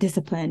God, your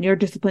discipline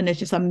is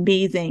just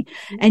amazing.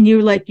 And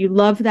you're like, you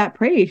love that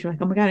praise. You're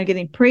like, oh my God, I'm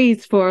getting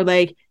praised for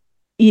like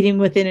eating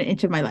within an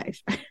inch of my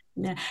life.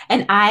 Yeah.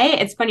 And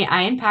it's funny,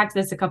 I unpacked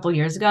this a couple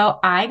years ago.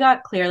 I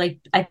got clear, like,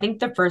 I think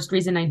the first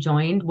reason I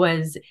joined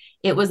was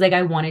like,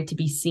 I wanted to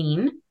be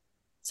seen.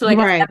 So like,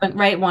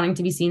 wanting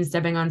to be seen,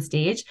 stepping on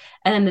stage.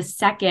 And then the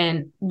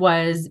second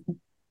was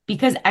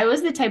because I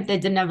was the type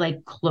that didn't have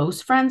like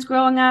close friends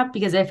growing up,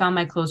 because I found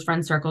my close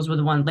friend circles were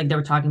the ones like they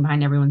were talking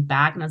behind everyone's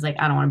back. And I was like,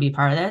 I don't want to be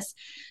part of this.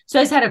 So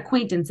I just had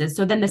acquaintances.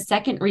 So then the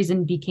second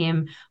reason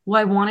became,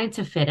 well, I wanted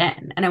to fit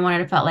in and I wanted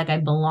to felt like I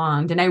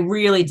belonged. And I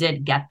really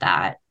did get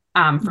that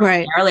from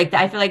Right. there. Like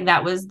I feel like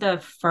that was the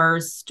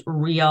first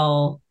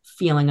real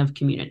feeling of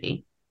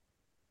community.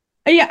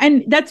 Yeah,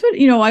 and that's what,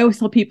 I always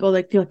tell people,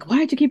 like, they're like, why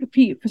did you keep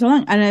it for so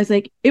long? And I was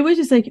like, it was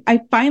just like,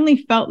 I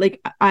finally felt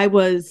like I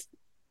was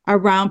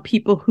around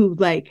people who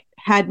like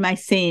had my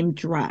same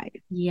drive.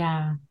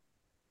 Yeah.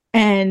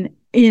 And,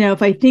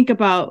 if I think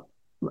about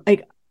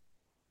like,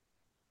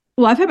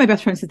 well, I've had my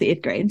best friend since the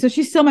 8th grade, and so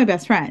she's still my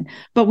best friend,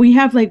 but we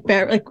have like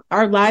very, like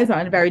our lives are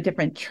on a very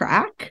different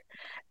track.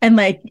 And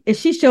like, if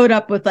she showed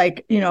up with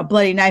like, a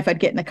bloody knife,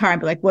 I'd get in the car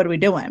and be like, what are we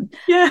doing?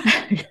 Yeah.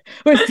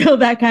 We're still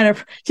that kind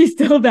of, she's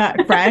still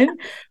that friend.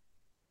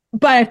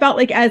 But I felt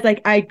like as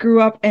like I grew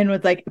up and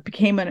was like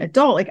became an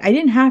adult, like I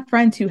didn't have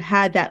friends who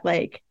had that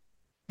like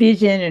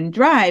vision and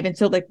drive. And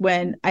so like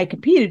when I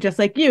competed, just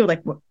like you,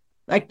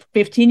 like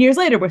 15 years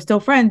later, we're still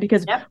friends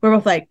because Yep. we're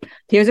both like,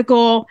 here's a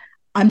goal.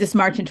 I'm just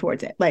marching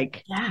towards it.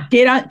 Like Yeah.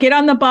 get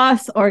on the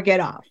bus or get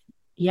off.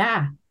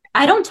 Yeah.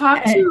 I don't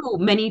talk And to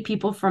many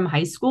people from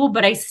high school,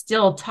 but I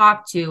still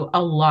talk to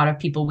a lot of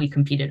people we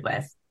competed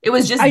with. It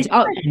was just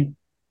different.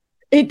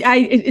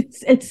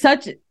 it's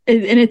such, and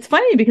it's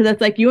funny because it's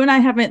like you and I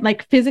haven't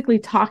like physically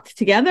talked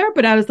together,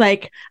 but I was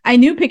like, I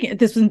knew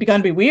this was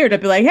going to be weird.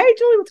 I'd be like, hey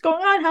Julie, what's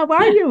going on? How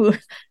are you?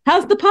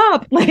 How's the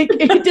pup? Like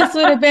it just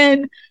would have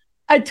been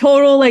a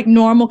total like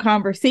normal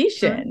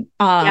conversation.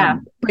 Yeah.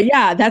 But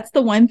yeah, that's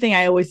the one thing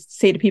I always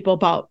say to people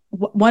about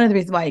one of the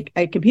reasons why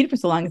I competed for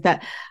so long is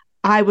that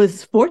I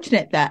was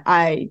fortunate that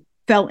I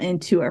fell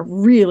into a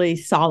really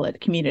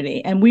solid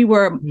community, and we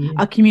were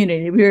a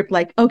community. We were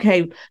like,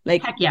 okay,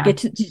 like Heck yeah.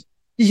 did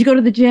you go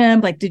to the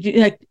gym? Like, did you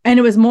like, and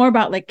it was more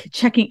about like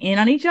checking in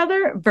on each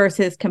other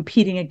versus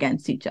competing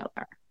against each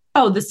other.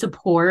 Oh, the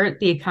support,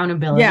 the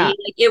accountability. Yeah.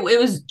 Like it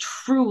was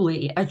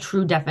truly a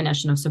true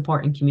definition of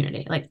support and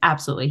community. Like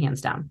absolutely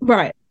hands down.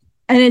 Right.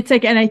 And it's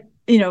like, and I,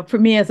 for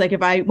me, it's like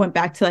if I went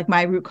back to like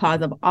my root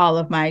cause of all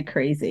of my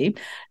crazy,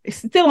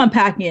 still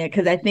unpacking it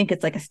because I think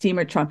it's like a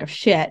steamer trunk of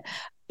shit.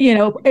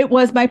 It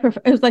was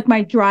it was like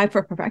my drive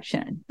for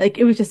perfection. Like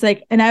it was just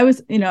like, and I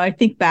was, I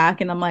think back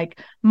and I'm like,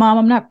 Mom,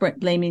 I'm not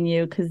blaming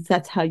you because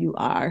that's how you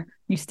are.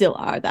 You still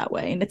are that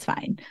way, and it's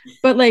fine.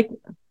 But like,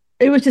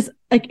 it was just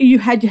like you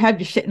had to have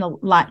your shit in a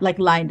lot like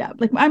lined up.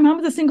 Like my mom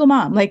was a single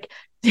mom. Like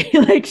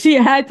like she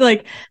had to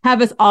like have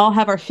us all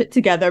have our shit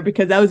together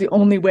because that was the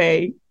only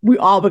way we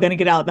all were going to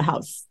get out of the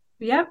house.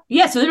 Yeah.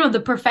 Yeah. So, the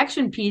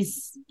perfection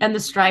piece and the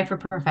strive for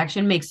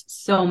perfection makes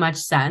so much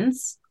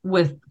sense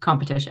with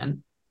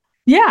competition.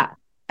 Yeah.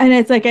 And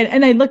it's like,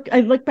 and I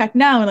look back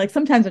now and like,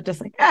 sometimes I'm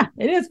just like,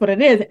 it is what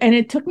it is. And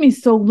it took me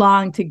so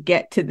long to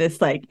get to this,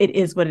 like, it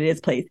is what it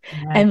is place.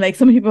 Yeah. And like,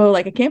 some people are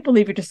like, I can't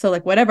believe you're just so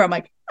like, whatever. I'm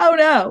like, oh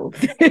no,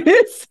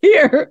 it's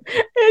here.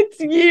 It's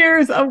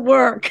years of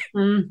work.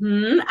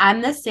 Mm-hmm.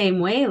 I'm the same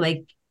way.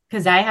 Like,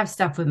 cause I have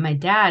stuff with my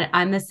dad.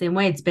 I'm the same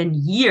way. It's been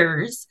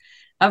years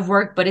of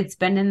work, but it's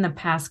been in the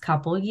past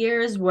couple of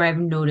years where I've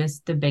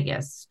noticed the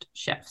biggest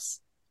shifts.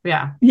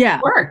 Yeah.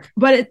 Yeah. Work.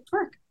 But it's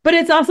work. But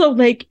it's also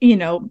like,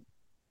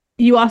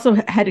 you also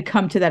had to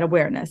come to that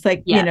awareness.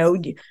 Like,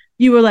 yes.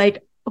 You were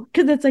like,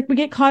 because it's like we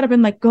get caught up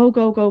in like, go,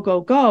 go, go,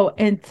 go, go.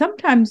 And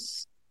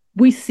sometimes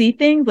we see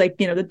things like,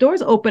 the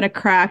doors open a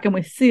crack and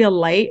we see a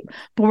light,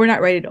 but we're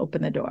not ready to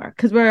open the door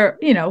because we're,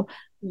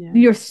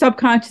 your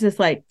subconscious is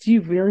like, do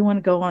you really want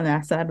to go on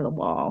that side of the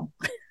wall?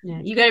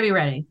 Yeah. You got to be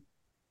ready.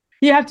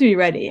 You have to be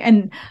ready.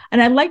 And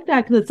I like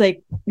that because it's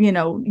like,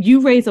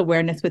 you raise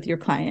awareness with your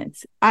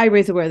clients. I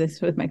raise awareness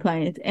with my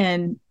clients.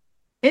 And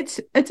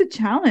it's a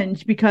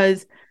challenge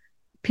because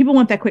people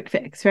want that quick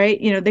fix, right?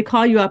 They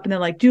call you up and they're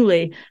like,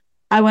 Julie,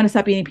 I want to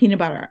stop eating peanut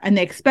butter. And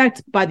they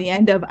expect by the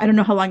end of, I don't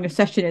know how long your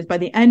session is, by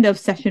the end of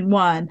session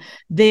 1,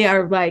 they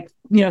are like,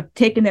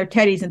 taking their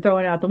teddies and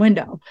throwing it out the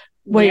window.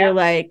 Where you're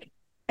like,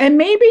 and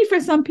maybe for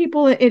some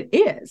people it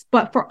is,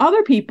 but for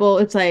other people,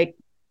 it's like,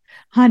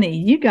 honey,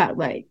 you got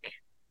like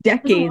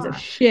decades of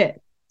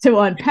shit to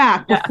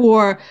unpack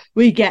before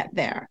we get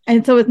there.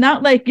 And so it's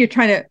not like you're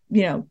trying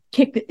to,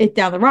 kick it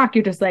down the rock.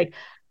 You're just like,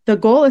 the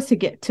goal is to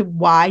get to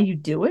why you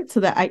do it so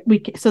that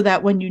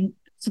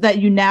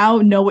you now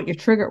know what your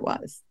trigger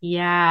was.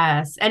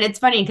 Yes. And it's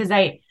funny because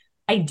I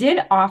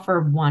did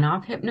offer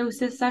one-off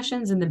hypnosis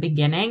sessions in the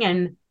beginning,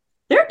 and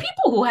there are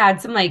people who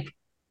had some like,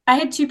 I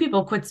had 2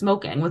 people quit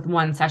smoking with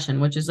one session,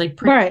 which is like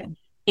pretty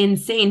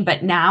insane.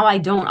 But now I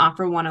don't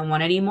offer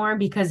one-on-one anymore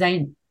because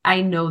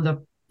I know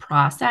the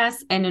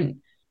process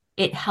and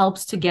it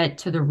helps to get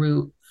to the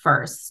root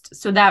first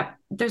so that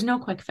there's no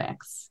quick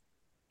fix.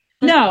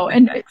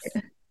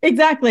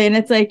 Exactly. And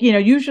it's like,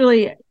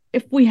 usually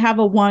if we have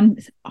a one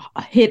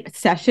hit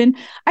session,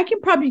 I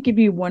can probably give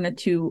you 1 or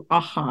 2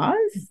 ahas.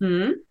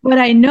 Mm-hmm. But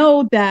I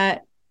know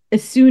that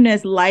as soon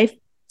as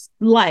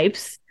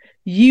life's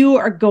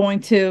your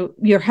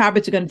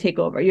habits are going to take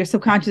over. Your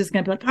subconscious is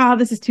going to be like, oh,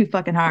 this is too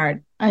fucking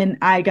hard. And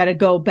I got to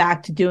go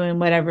back to doing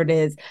whatever it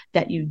is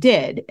that you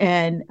did.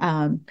 And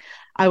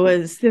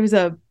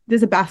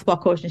there's a basketball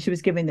coach and she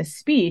was giving this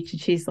speech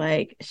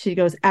and she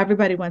goes,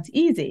 everybody wants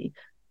easy,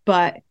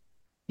 but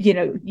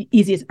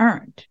easy is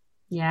earned.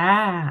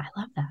 Yeah. I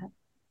love that.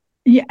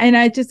 Yeah. And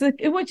I just like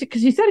it went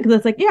because you said it because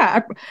it's like,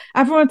 yeah,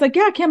 everyone's like,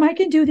 yeah, Kim, I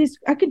can do this.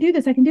 I can do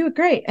this. I can do it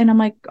great. And I'm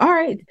like, all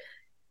right,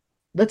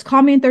 let's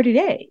call me in 30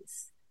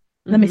 days.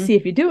 Let me see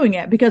if you're doing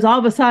it. Because all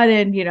of a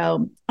sudden,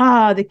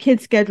 the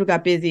kid's schedule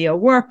got busy or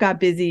work got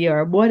busy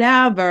or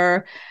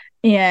whatever.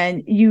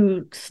 And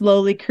you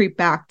slowly creep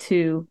back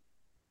to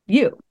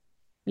you.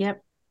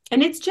 Yep.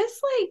 And it's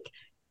just like,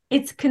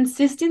 it's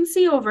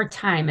consistency over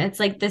time. It's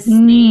like the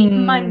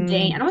same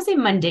mundane. I don't want to say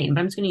mundane,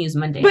 but I'm just going to use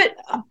mundane. But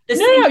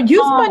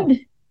use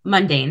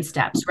mundane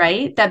steps,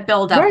 right? That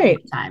build up over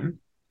time,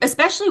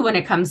 especially when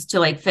it comes to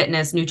like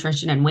fitness,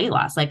 nutrition, and weight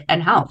loss, like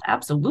and health.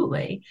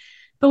 Absolutely.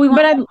 But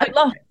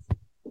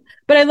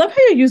I love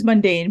how you use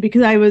mundane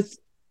because I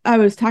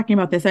was talking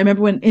about this. I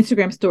remember when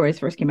Instagram stories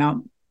first came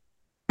out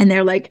and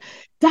they're like,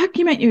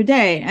 document your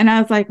day. And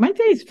I was like, my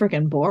day is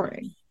freaking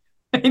boring.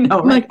 I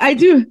know. Right? I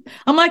do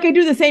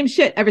the same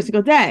shit every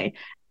single day.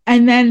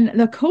 And then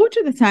the coach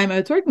at the time I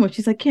was working with,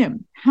 she's like,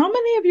 Kim, how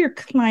many of your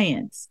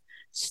clients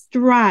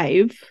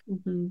strive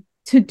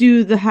to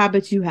do the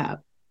habits you have?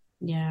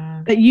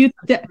 Yeah. That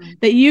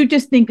you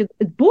just think it's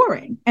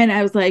boring. And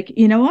I was like,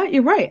 you know what?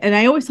 You're right. And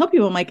I always help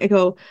people. I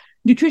go,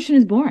 nutrition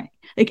is boring.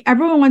 Like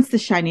everyone wants the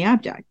shiny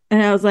object.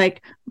 And I was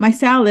like, my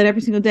salad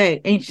every single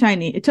day ain't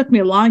shiny. It took me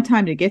a long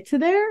time to get to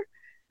there,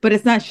 but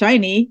it's not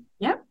shiny.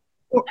 Yep.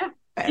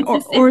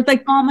 Or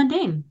like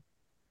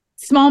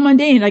small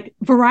mundane, like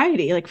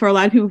variety. Like for a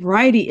lot of people,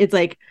 variety is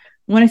like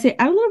when I say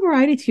add a little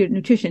variety to your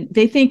nutrition,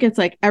 they think it's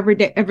like every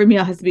day, every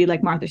meal has to be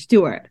like Martha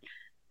Stewart.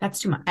 That's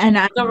too much. And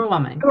it's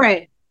overwhelming.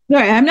 Right.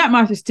 I'm not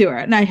Martha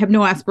Stewart and I have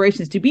no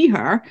aspirations to be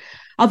her,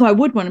 although I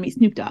would want to meet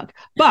Snoop Dogg.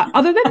 But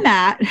other than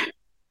that,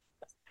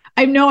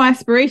 I have no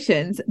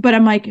aspirations. But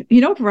I'm like,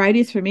 variety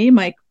is for me. I'm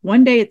like,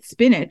 one day it's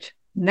spinach,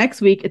 next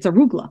week it's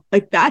arugula.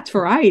 Like that's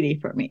variety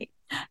for me.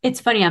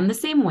 It's funny. I'm the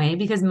same way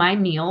because my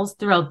meals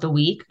throughout the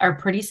week are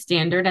pretty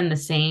standard and the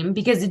same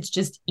because it's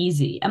just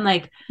easy. I'm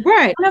like,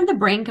 I don't have the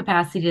brain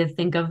capacity to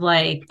think of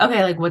like,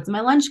 okay, like what's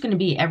my lunch going to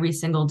be every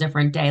single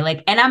different day?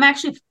 Like, and I'm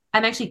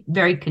actually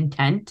very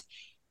content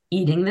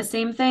eating the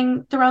same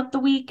thing throughout the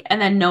week. And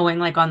then knowing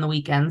like on the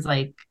weekends,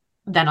 like,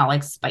 then I'll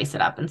like spice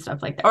it up and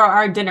stuff like that. Or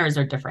our dinners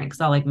are different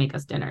because I'll like make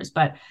us dinners.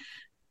 But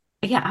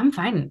yeah, I'm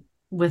fine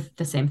with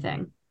the same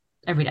thing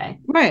every day.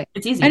 Right.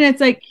 It's easy. And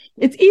it's like,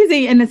 it's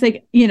easy. And it's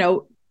like,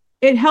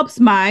 it helps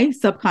my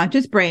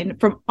subconscious brain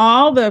from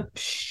all the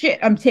shit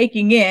I'm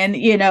taking in,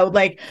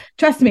 like,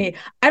 trust me,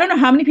 I don't know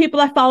how many people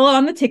I follow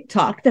on the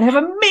TikTok that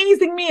have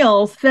amazing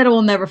meals that I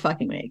will never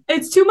fucking make.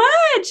 It's too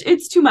much.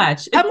 It's too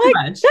much. I'm like,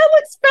 that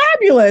looks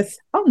fabulous.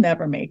 I'll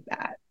never make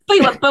that.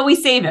 But we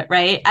save it,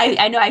 right?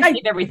 I know I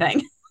save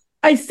everything.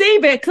 I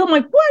save it because I'm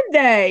like, one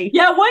day.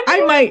 Yeah, one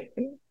day.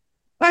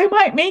 I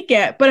might make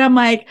it. But I'm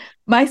like,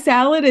 my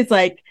salad is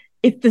like,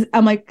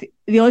 I'm like,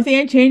 the only thing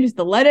I change is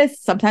the lettuce.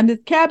 Sometimes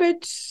it's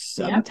cabbage.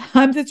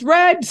 Sometimes it's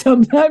red.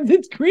 Sometimes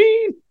it's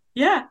green.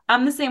 Yeah,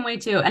 I'm the same way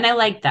too. And I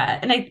like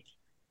that. And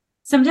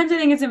sometimes I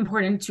think it's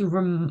important to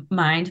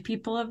remind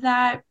people of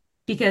that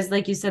because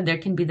like you said, there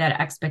can be that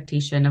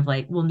expectation of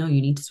like, well, no, you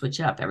need to switch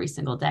it up every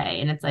single day.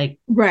 And it's like,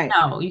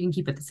 no, you can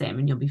keep it the same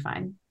and you'll be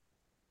fine.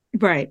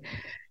 Right.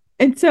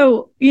 And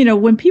so,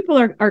 when people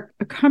are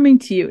coming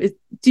to you,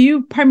 do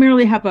you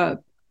primarily have a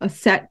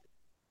set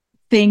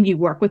thing you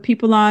work with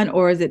people on,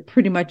 or is it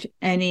pretty much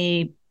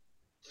any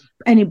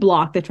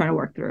block they're trying to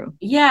work through?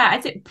 Yeah,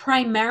 I'd say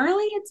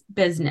primarily it's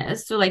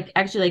business. So like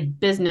actually like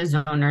business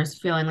owners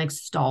feeling like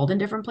stalled in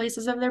different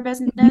places of their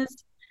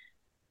business.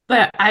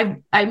 But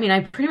I mean, I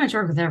pretty much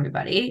work with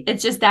everybody.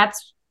 It's just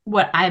that's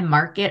what I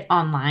market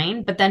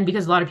online. But then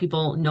because a lot of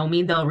people know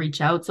me, they'll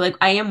reach out. So like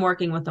I am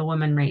working with a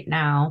woman right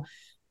now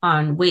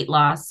on weight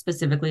loss,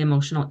 specifically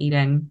emotional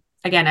eating.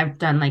 Again, I've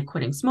done like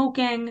quitting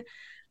smoking,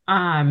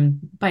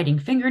 biting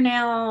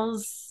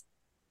fingernails,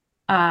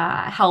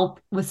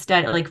 help with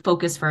study, like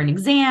focus for an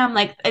exam.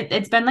 Like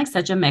it's been like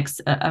such a mix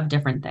of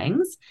different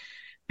things.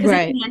 Because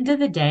at the end of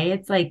the day,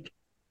 it's like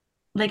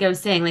I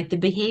was saying, like the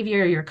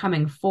behavior you're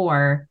coming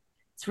for,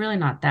 it's really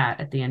not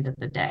that at the end of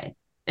the day.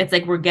 It's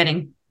like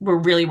we're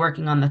really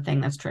working on the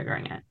thing that's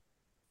triggering it.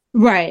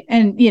 Right.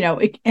 And,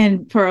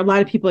 and for a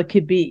lot of people, it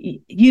could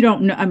be, you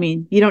don't know. I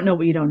mean, you don't know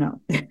what you don't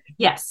know.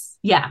 Yes.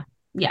 Yeah.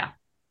 Yeah.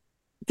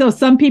 So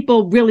some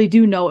people really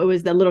do know it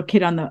was the little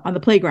kid on the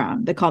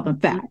playground that called them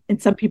fat.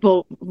 And some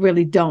people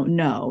really don't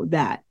know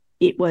that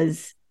it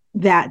was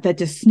that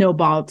just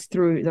snowballed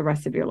through the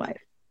rest of your life.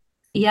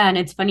 Yeah. And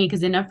it's funny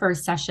because in a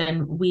first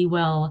session,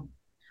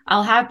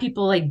 I'll have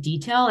people like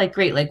detail, like,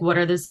 great, like what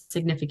are the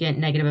significant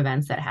negative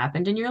events that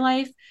happened in your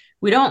life?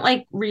 We don't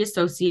like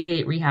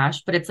reassociate,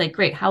 rehash, but it's like,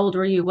 great, how old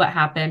were you? What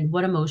happened?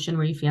 What emotion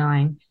were you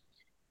feeling?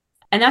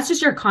 And that's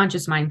just your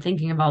conscious mind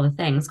thinking of all the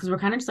things because we're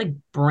kind of just like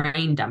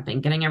brain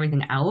dumping, getting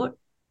everything out.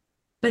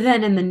 But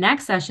then in the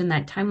next session,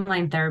 that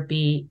timeline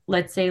therapy,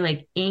 let's say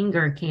like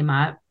anger came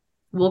up,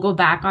 we'll go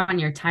back on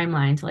your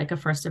timeline to like a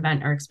first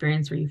event or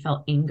experience where you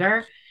felt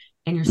anger,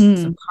 and your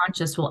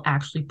subconscious will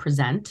actually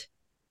present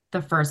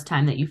the first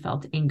time that you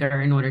felt anger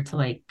in order to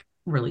like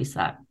release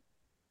that.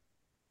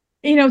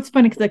 You know, it's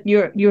funny because like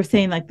you're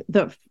saying like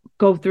the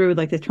go through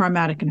like the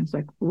traumatic, and I was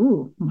like,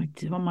 ooh,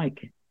 I'm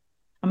like,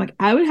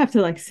 I would have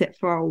to like sit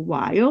for a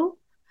while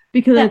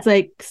because it's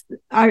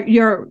like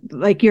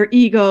your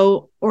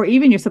ego or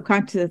even your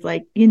subconscious is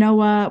like, you know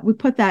what, we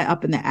put that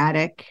up in the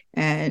attic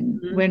and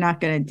we're not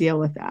going to deal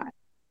with that.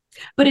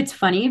 But it's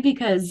funny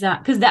because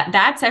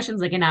that session's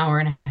like an hour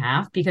and a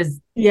half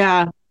because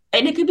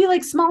and it could be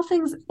like small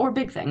things or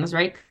big things,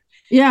 right?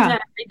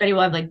 Not everybody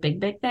will have like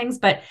big things,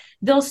 but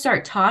they'll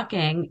start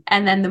talking,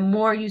 and then the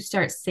more you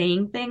start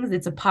saying things,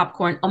 it's a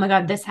popcorn. Oh my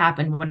God, this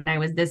happened when I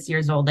was this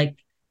years old.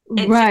 Like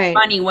it's just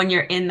funny when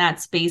you're in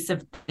that space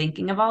of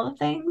thinking of all the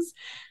things,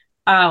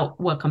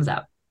 what comes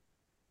up.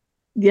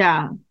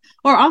 Yeah.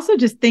 Or also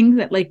just things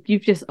that like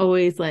you've just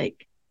always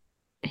like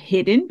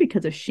hidden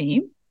because of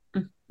shame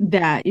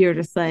that you're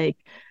just like,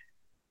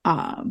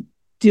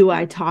 do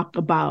I talk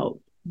about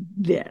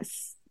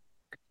this?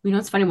 You know,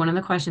 it's funny. One of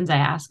the questions I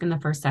ask in the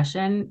first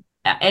session,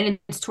 and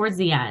it's towards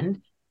the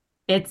end,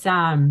 it's,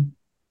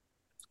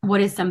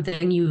 what is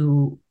something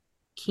you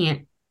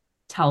can't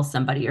tell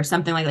somebody or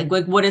something like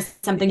what is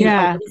something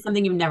what is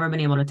something you've never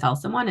been able to tell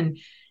someone? And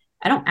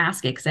I don't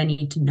ask it because I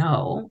need to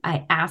know.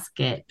 I ask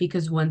it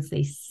because once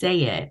they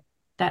say it,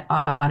 that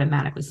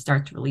automatically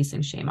starts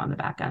releasing shame on the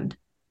back end.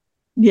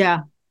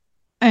 Yeah.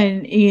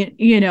 And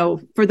you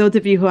know, for those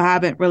of you who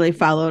haven't really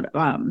followed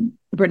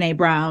Brene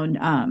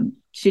Brown,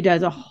 she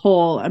does a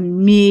whole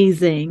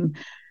amazing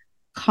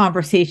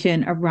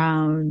conversation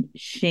around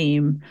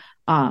shame.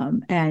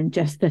 And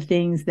just the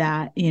things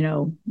that, you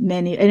know,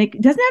 many, and it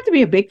doesn't have to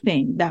be a big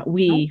thing that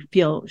we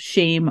feel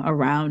shame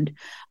around.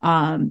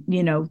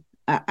 You know,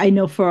 I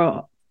know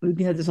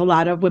there's a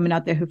lot of women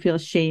out there who feel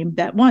shame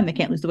that one, they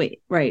can't lose the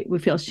weight, right? We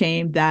feel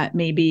shame that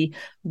maybe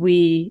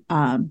we,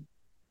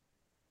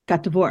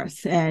 got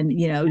divorced and,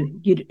 you know,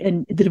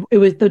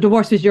 the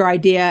divorce was your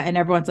idea and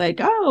everyone's like,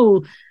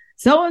 oh,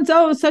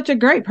 so-and-so is such a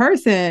great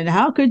person.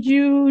 How could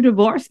you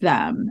divorce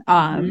them?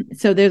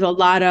 So there's a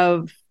lot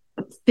of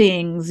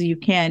things you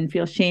can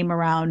feel shame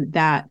around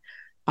that.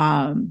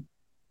 And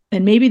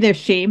maybe there's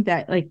shame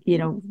that, like, you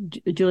know,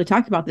 Julie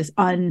talked about this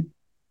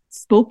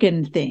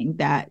unspoken thing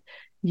that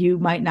you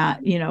might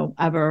not, you know,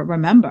 ever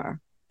remember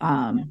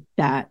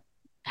that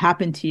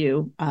happened to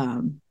you,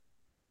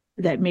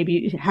 that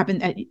maybe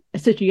happened at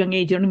such a young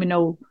age, you don't even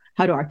know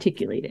how to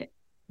articulate it.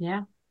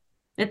 Yeah.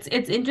 It's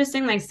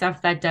interesting, like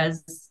stuff that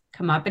does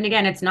come up. And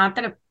again, it's not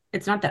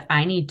that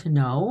I need to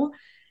know.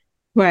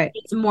 Right.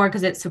 It's more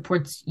because it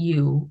supports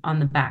you on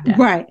the back end.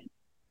 Right.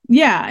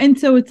 Yeah. And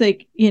so it's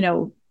like, you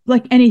know,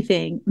 like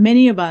anything,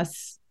 many of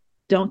us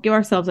don't give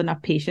ourselves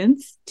enough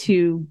patience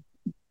to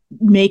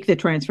make the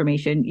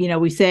transformation. You know,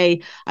 we say,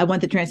 I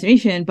want the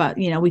transformation, but,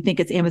 you know, we think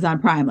it's Amazon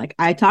Prime. Like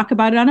I talk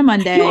about it on a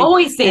Monday. You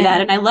always say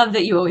that. And I love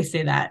that you always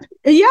say that.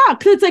 Yeah.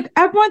 Cause it's like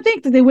everyone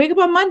thinks that they wake up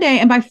on Monday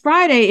and by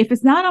Friday, if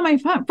it's not on my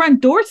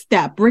front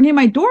doorstep, ringing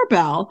my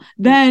doorbell,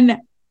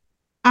 then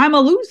I'm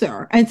a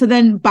loser. And so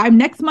then by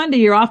next Monday,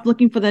 you're off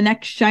looking for the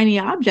next shiny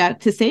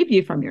object to save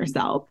you from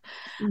yourself.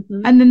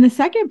 And then the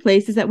second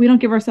place is that we don't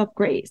give ourselves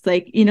grace.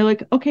 Like, you know,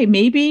 like, okay,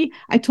 maybe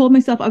I told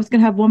myself I was going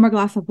to have one more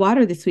glass of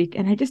water this week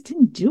and I just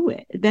didn't do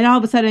it. Then all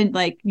of a sudden,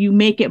 like you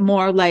make it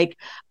more like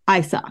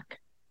I suck.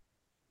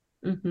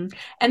 And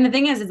the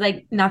thing is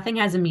like nothing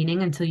has a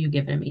meaning until you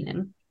give it a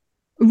meaning.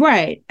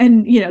 Right.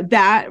 And, you know,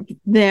 that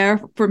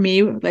there for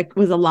me, like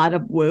was a lot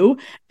of woo.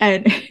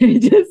 And it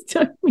just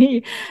took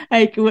me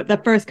like the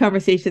first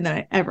conversation that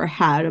I ever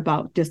had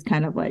about just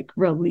kind of like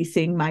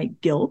releasing my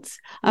guilt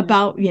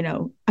about, you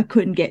know, I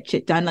couldn't get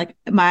shit done. Like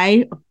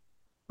my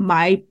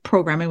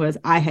programming was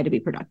I had to be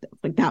productive.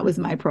 Like that was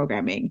my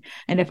programming.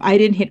 And if I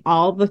didn't hit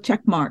all the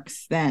check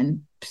marks,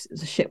 then it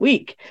was a shit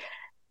week.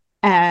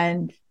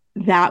 And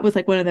that was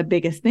like one of the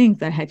biggest things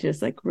that I had to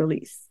just like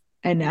release.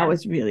 And that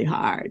was really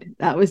hard.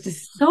 That was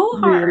just so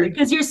hard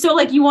because you're so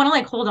like, you want to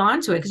like hold on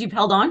to it because you've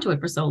held on to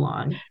it for so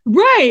long.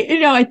 Right.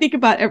 You know, I think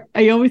about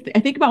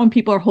when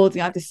people are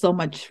holding on to so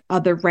much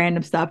other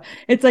random stuff.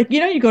 It's like, you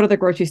know, you go to the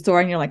grocery store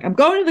and you're like, I'm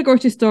going to the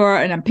grocery store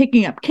and I'm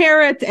picking up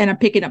carrots and I'm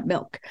picking up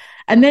milk.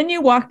 And then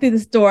you walk through the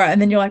store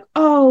and then you're like,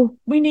 oh,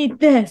 we need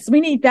this, we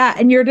need that.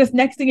 And you're just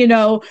next thing you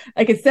know,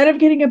 like instead of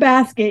getting a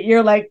basket,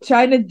 you're like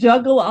trying to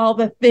juggle all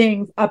the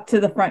things up to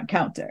the front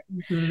counter.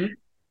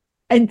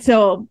 And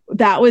so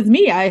that was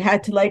me. I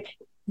had to like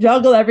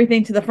juggle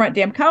everything to the front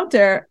damn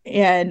counter.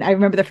 And I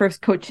remember the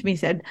first coach to me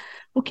said,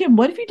 well, Kim,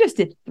 what if you just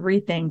did 3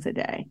 things a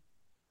day?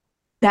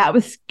 That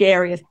was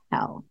scary as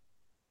hell.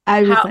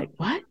 I was like,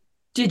 what?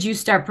 Did you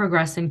start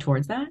progressing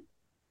towards that?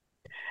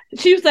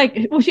 She was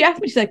like, well, she asked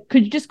me, she's like,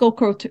 could you just go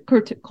cold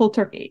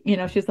turkey? You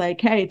know, she's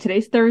like, hey,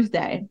 today's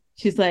Thursday.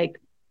 She's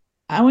like,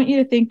 I want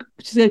you to think,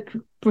 she's like,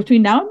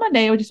 between now and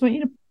Monday, I just want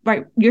you to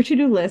write your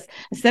to-do list,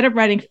 instead of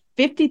writing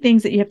 50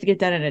 things that you have to get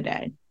done in a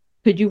day,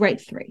 could you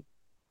write 3?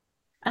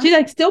 She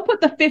like still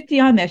put the 50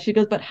 on there. She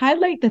goes, but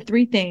highlight the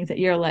 3 things that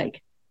you're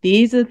like,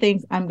 these are the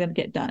things I'm going to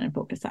get done and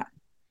focus on.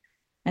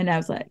 And I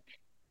was like,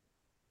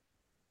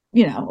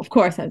 of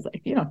course I was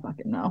like, you don't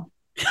fucking know.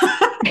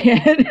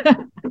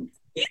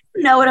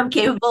 You know what I'm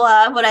capable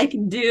of, what I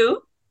can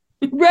do.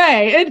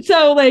 Right. And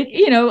so like,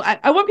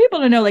 I want people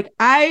to know, like,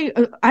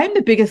 I'm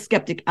the biggest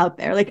skeptic out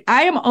there. Like,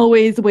 I am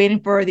always waiting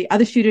for the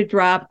other shoe to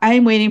drop. I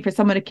am waiting for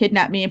someone to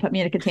kidnap me and put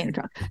me in a container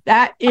truck.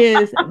 That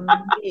is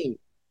me.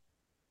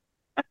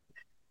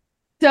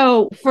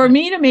 So for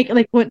me to make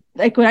when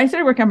I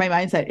started working on my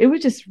mindset, it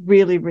was just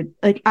really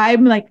like,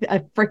 I'm like a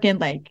freaking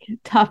like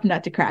tough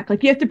nut to crack.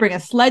 Like, you have to bring a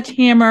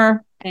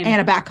sledgehammer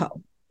and a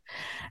backhoe.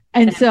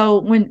 And so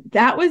when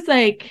that was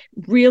like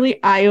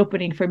really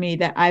eye-opening for me,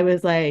 that I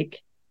was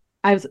like,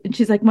 and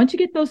she's like, once you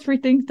get those 3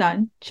 things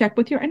done, check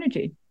with your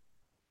energy.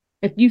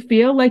 If you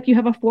feel like you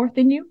have a 4th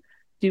in you,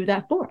 do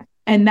that 4th.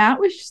 And that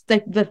was just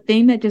like the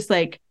thing that just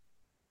like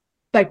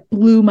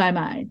blew my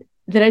mind,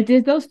 that I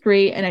did those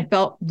 3 and I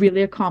felt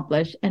really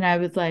accomplished. And I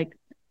was like,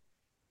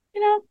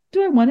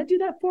 do I want to do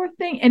that 4th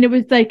thing? And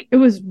it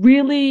was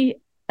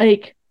really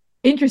like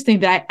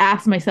interesting that I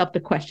asked myself the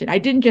question. I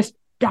didn't just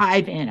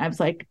dive in. I was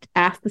like,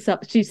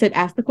 she said,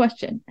 ask the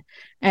question.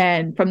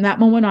 And from that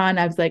moment on,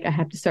 I was like, I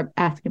have to start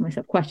asking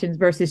myself questions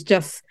versus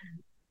just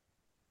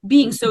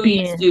being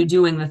used to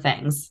doing the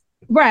things.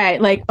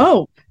 Right. Like,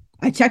 oh,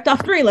 I checked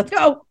off 3, let's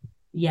go.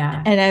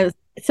 Yeah. And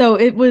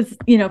it was,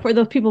 for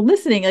those people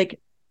listening, like,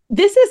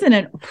 this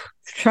isn't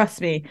trust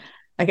me,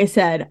 like I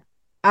said,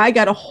 I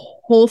got a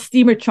whole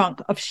steamer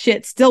trunk of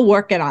shit still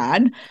working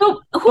on.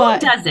 So who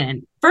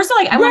doesn't? First of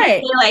all, like, I want to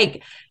say,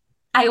 like,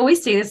 I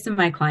always say this to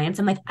my clients.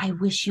 I'm like, I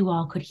wish you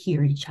all could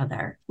hear each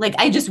other. Like,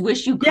 I just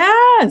wish you could.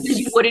 Yes. Because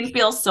you wouldn't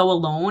feel so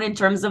alone, in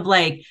terms of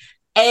like,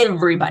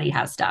 everybody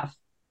has stuff.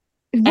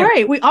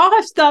 Right. We all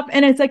have stuff.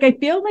 And it's like, I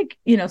feel like,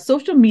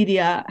 social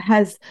media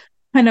has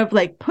kind of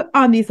like put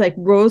on these like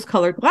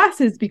rose-colored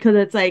glasses, because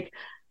it's like,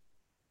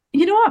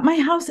 you know what? My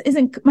house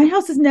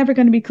is never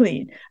going to be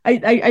clean.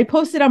 I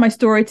posted on my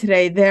story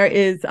today.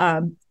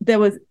 There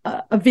was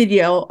a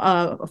video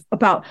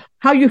about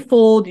how you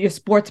fold your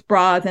sports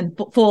bras and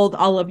fold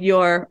all of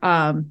your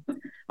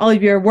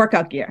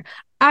workout gear.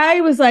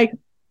 I was like,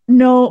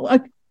 no,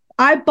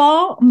 I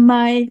ball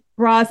my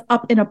bras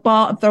up in a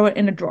ball and throw it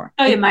in a drawer.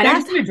 Oh yeah, mine are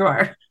just in a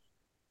drawer.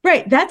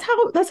 Right. That's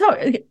how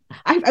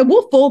I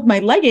will fold my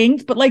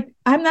leggings, but like,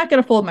 I'm not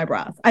going to fold my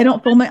bras. I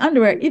don't fold my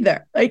underwear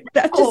either. Like,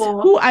 that's just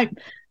who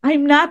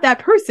I'm not that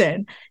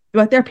person,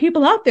 but there are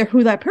people out there who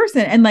are that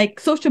person. And like,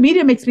 social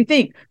media makes me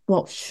think,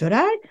 well, should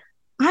I?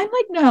 I'm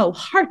like, no,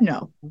 hard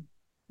no.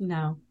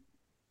 No.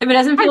 If it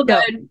doesn't feel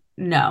good,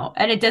 no.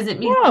 And it doesn't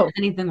mean there's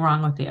anything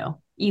wrong with you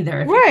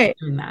either. If you're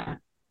doing that.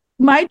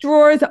 My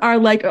drawers are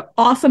like an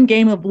awesome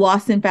game of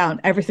lost and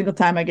found every single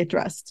time I get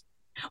dressed.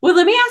 Well,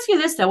 let me ask you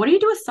this though. What do you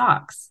do with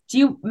socks? Do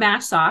you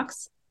match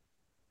socks?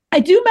 I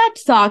do match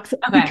socks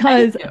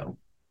because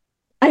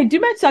I do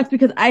match socks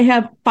because I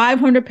have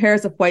 500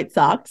 pairs of white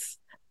socks,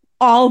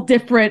 all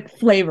different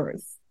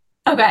flavors.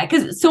 Okay,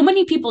 because so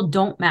many people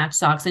don't match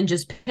socks and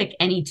just pick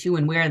any 2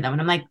 and wear them.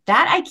 And I'm like,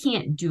 that I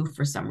can't do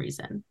for some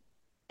reason.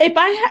 If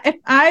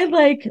I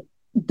like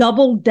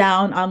double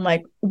down on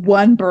like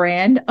one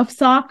brand of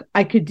sock,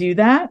 I could do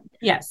that.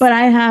 Yes. But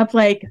I have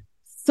like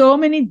so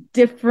many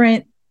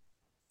different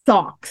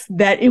socks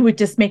that it would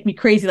just make me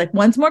crazy. Like,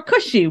 one's more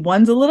cushy,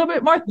 one's a little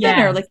bit more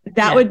thinner. Like,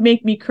 that would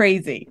make me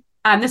crazy.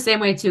 I'm the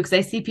same way too, because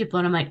I see people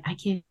and I'm like, I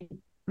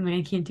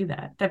can't do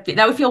that.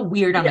 That would feel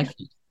weird on my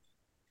feet.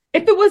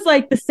 If it was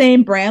like the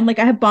same brand, like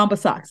I have Bomba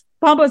socks.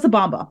 Bomba is a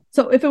Bomba.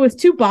 So if it was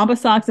 2 Bomba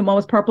socks and one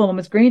was purple and one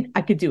was green,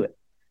 I could do it.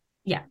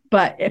 Yeah.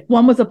 But if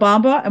one was a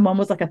Bomba and one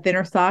was like a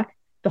thinner sock,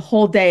 the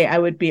whole day I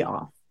would be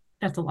off.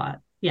 That's a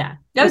lot. Yeah.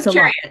 I was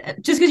curious.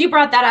 Just because you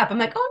brought that up, I'm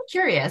like, oh, I'm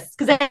curious.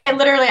 Because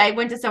I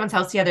went to someone's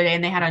house the other day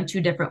and they had on 2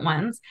 different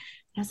ones.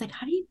 And I was like,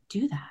 how do you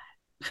do that?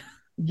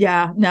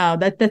 Yeah, no,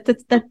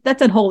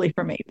 that's unholy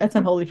for me. That's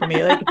unholy for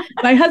me. Like,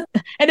 my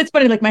husband, and it's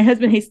funny, like, my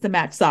husband hates to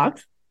match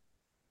socks.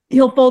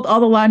 He'll fold all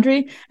the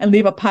laundry and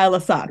leave a pile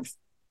of socks.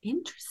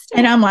 Interesting.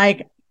 And I'm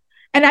like,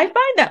 and I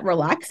find that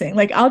relaxing.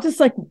 Like, I'll just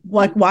like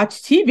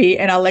watch TV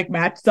and I'll like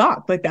match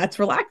socks. Like, that's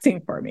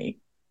relaxing for me.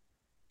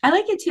 I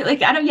like it too.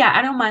 Like, I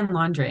don't mind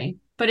laundry,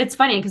 but it's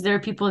funny because there are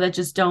people that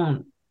just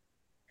don't.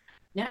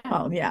 Yeah.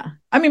 Oh yeah.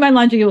 I mean, my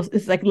laundry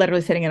is like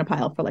literally sitting in a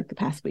pile for like the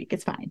past week.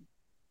 It's fine.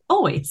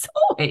 Always.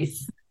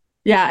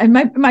 Yeah, and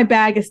my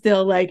bag is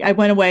still like, I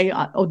went away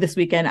this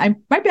weekend.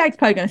 My bag's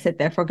probably going to sit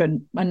there for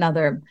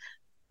another.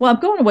 Well, I'm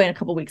going away in a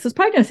couple of weeks, so it's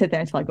probably going to sit there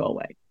until I go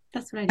away.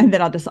 That's what I do. And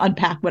then I'll just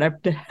unpack what I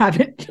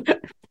haven't.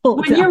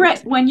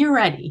 When you're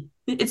ready,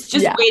 it's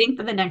just waiting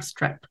for the next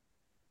trip.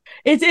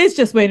 It is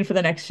just waiting for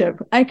the next trip.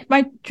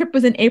 My trip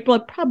was in April. I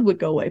probably would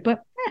go away,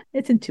 but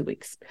it's in 2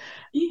 weeks.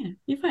 Yeah,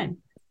 you're fine.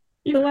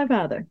 So why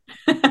bother?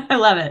 I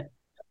love it.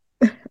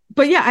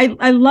 But yeah,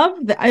 I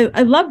love that.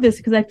 I love this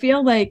because I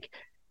feel like,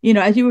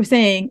 as you were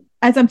saying,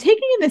 as I'm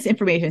taking in this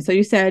information, so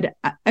you said,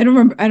 I don't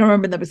remember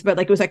the numbers, but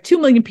like it was like 2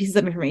 million pieces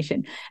of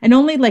information and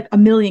only like a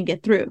million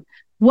get through.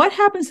 What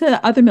happens to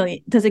the other million?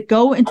 Does it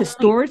go into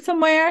storage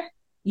somewhere?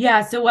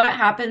 Yeah. So what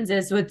happens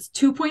is, so it's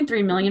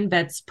 2.3 million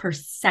bits per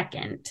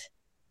second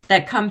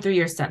that come through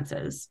your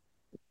senses.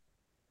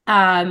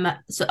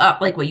 So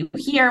like what you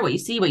hear, what you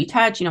see, what you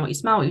touch, what you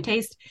smell, what you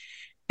taste.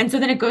 And so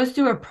then it goes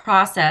through a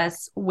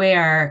process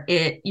where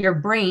your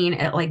brain,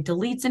 it like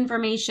deletes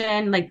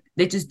information, like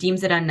it just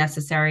deems it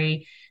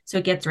unnecessary. So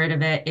it gets rid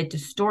of it. It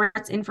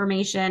distorts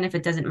information if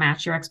it doesn't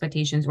match your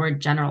expectations, or it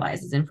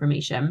generalizes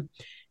information.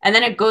 And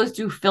then it goes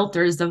through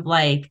filters of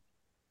like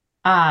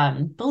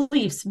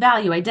beliefs,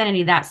 value,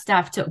 identity, that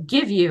stuff to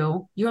give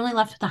you're only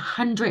left with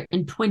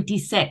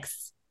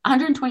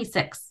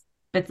 126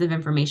 bits of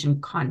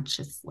information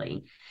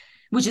consciously,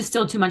 which is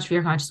still too much for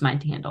your conscious mind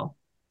to handle.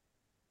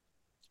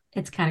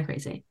 It's kind of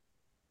crazy.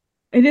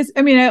 It is.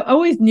 I mean, I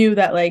always knew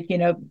that, like,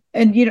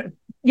 and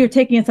you're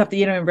taking in stuff that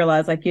you don't even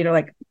realize, like,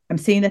 like, I'm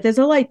seeing that there's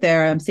a light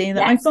there. I'm seeing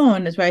that my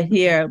phone is right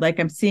here. Like,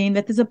 I'm seeing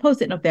that there's a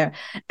Post-it note there.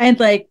 And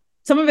like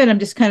some of it, I'm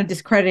just kind of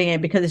discrediting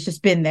it because it's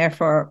just been there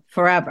for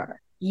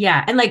forever.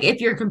 Yeah. And like if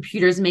your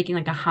computer's making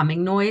like a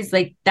humming noise,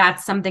 like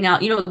that's something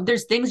else.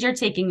 There's things you're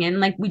taking in,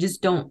 like we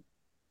just don't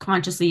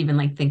consciously even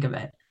like think of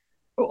it.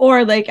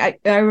 Or like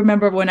I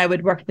remember when I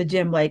would work at the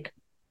gym, like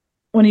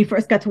when you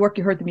first got to work,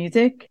 you heard the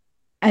music.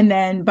 And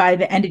then by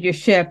the end of your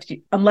shift,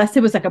 unless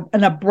it was like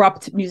an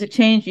abrupt music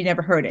change, you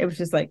never heard it. It was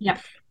just like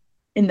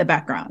in the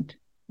background.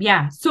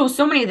 Yeah. So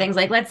many things.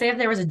 Like, let's say if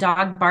there was a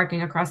dog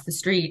barking across the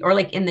street or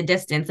like in the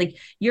distance, like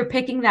you're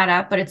picking that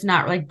up, but it's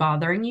not like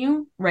bothering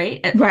you. Right.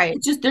 Right.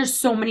 It's just, there's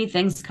so many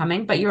things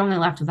coming, but you're only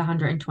left with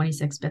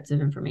 126 bits of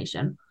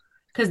information.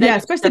 Because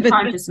especially the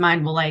conscious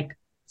mind will like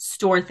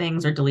store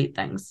things or delete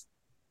things.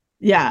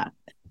 Yeah.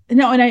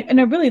 No, and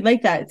I really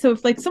like that. So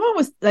if like someone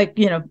was like,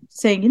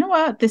 saying,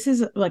 what, this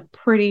is like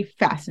pretty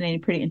fascinating,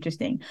 pretty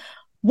interesting.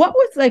 What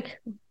was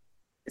like,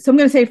 so I'm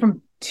going to say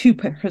from two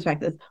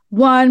perspectives.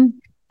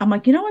 One, I'm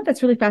like,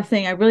 that's really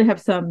fascinating. I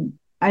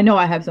know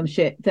I have some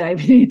shit that I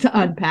need to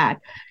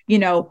unpack.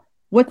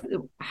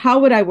 How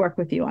would I work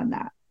with you on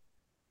that?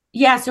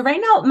 Yeah. So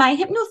right now, my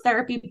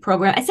hypnotherapy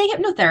program, I say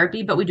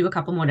hypnotherapy, but we do a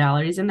couple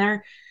modalities in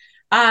there.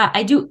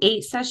 I do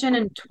 8-session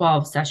and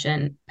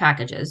 12-session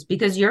packages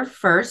because your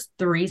first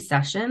 3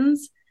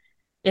 sessions,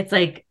 it's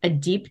like a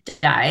deep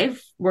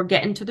dive. We're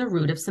getting to the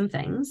root of some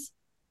things.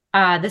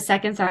 The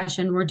second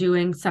session, we're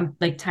doing some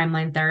like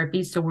timeline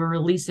therapy. So we're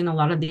releasing a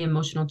lot of the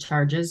emotional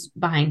charges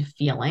behind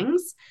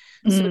feelings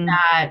so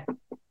that,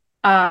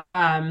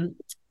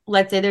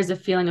 let's say there's a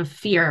feeling of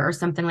fear or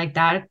something like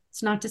that.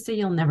 It's not to say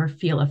you'll never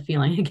feel a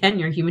feeling again.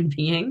 You're a human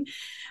being.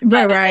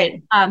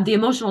 Right. The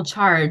emotional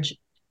charge,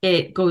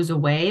 it goes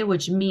away,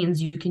 which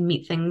means you can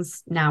meet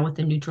things now with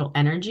a neutral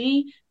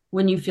energy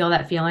when you feel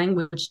that feeling,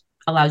 which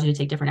allows you to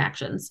take different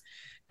actions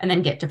and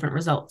then get different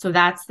results. So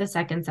that's the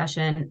second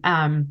session.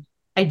 I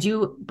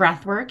do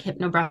breath work,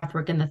 hypno breath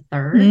work in the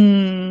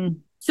third.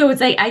 So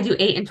it's like I do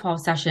 8 and 12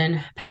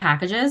 session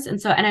packages.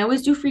 And I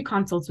always do free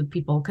consults with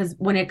people because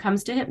when it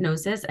comes to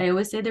hypnosis, I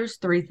always say there's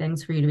 3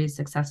 things for you to be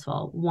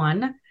successful.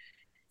 1,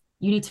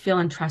 you need to feel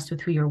in trust with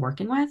who you're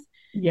working with.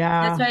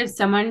 Yeah. That's why if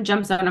someone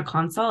jumps on a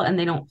consult and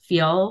they don't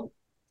feel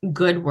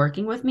good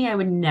working with me, I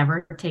would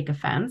never take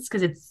offense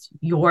because it's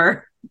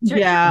your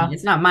journey,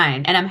 it's not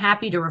mine. And I'm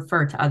happy to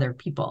refer to other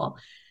people.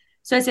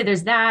 So I say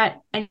there's that.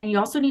 And you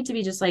also need to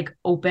be just like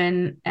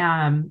open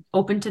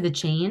to the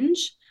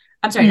change.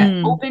 I'm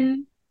sorry,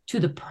 open to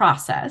the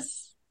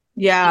process.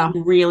 Yeah.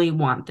 You really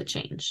want the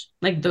change.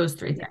 Like those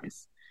 3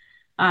 things.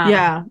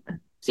 Yeah.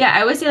 So I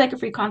always say like a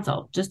free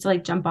consult just to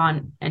like jump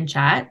on and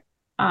chat.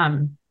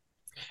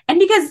 And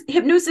because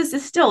hypnosis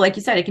is still, like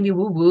you said, it can be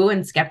woo-woo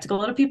and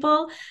skeptical to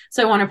people.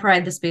 So I want to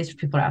provide the space for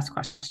people to ask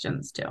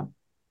questions too.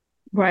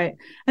 Right.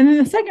 And then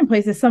the second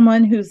place is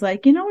someone who's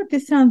like,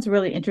 this sounds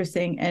really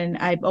interesting. And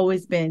I've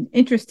always been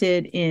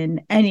interested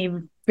in any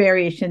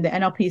variation, the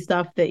NLP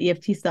stuff, the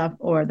EFT stuff,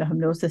 or the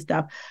hypnosis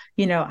stuff.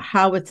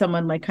 How would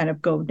someone like kind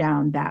of go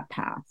down that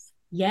path?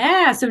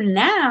 Yeah. So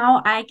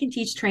now I can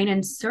teach, train,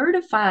 and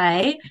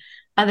certify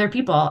other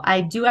people.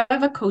 I do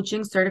have a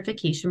coaching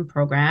certification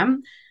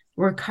program.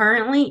 We're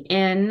currently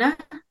in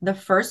the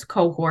first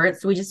cohort.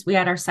 So we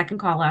had our second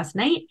call last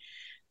night.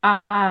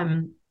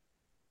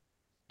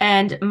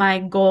 And my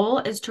goal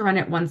is to run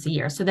it once a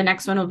year. So the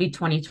next one will be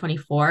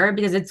 2024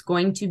 because it's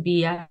going to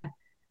be a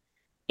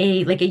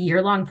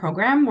year-long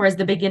program. Whereas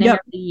the beginning of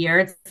the year,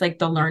 it's like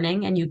the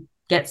learning and you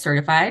get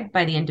certified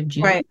by the end of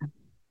June. Right.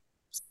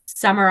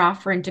 Summer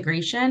off for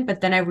integration,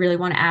 but then I really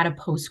want to add a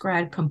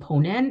post-grad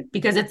component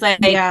because it's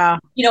like,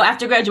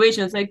 after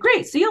graduation, it's like,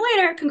 great, see you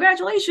later.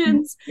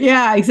 Congratulations.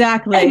 Yeah,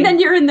 exactly. And then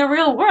you're in the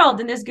real world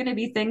and there's going to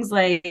be things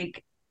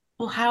like,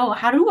 well,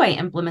 how do I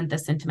implement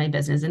this into my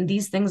business? And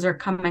these things are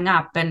coming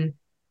up. And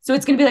so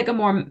it's going to be like a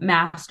more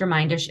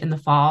mastermindish in the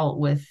fall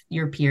with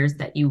your peers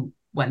that you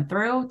went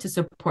through to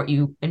support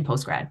you in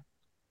post-grad.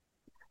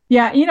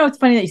 Yeah, it's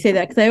funny that you say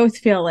that because I always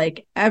feel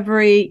like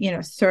every,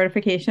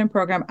 certification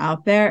program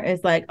out there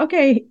is like,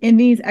 okay, in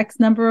these X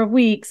number of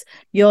weeks,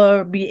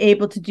 you'll be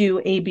able to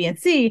do A, B, and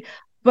C.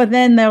 But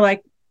then they're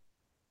like,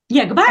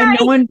 yeah, goodbye. And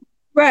no one,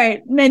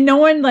 right. And no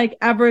one like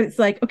ever, it's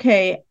like,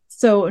 okay,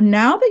 so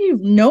now that you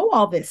know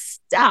all this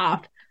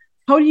stuff,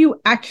 how do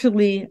you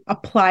actually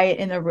apply it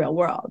in the real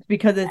world?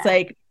 Because it's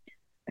like,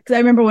 because I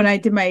remember when I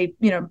did my,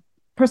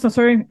 personal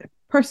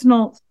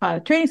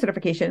training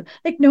certification,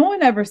 like no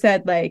one ever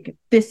said like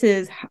this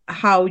is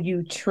how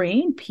you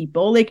train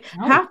people. Like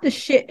half the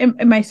shit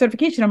in my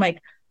certification, I'm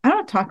like, I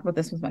don't talk about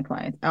this with my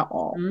clients at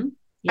all,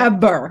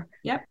 ever.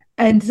 Yep.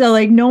 And so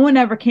like no one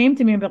ever came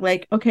to me and be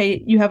like,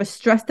 okay, you have a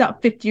stressed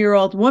out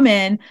 50-year-old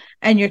woman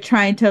and you're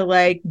trying to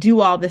like do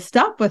all this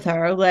stuff with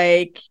her,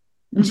 like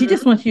she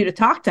just wants you to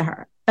talk to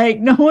her. Like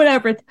no one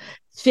ever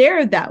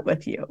shared that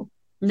with you.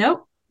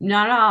 Nope,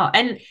 not at all.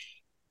 And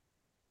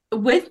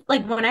with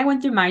like when I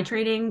went through my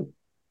training,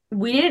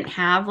 we didn't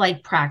have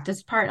like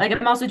practice like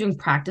I'm also doing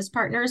practice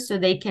partners, so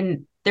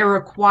they're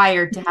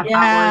required to have hours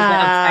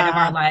outside of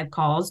our live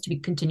calls to be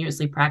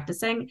continuously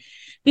practicing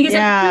because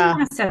I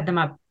want to set them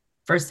up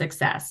for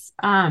success.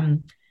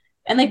 And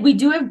like we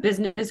do have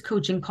business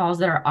coaching calls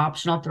that are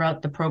optional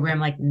throughout the program,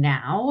 like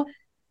now.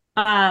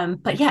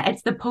 But yeah,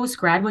 it's the post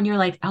grad when you're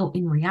like out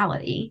in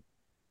reality,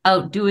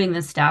 out doing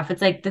this stuff.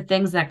 It's like the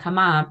things that come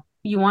up.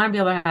 You want to be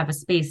able to have a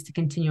space to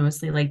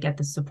continuously like get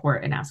the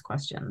support and ask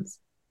questions.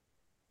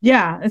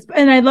 Yeah.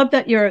 And I love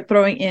that you're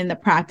throwing in the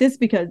practice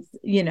because,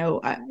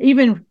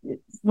 even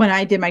when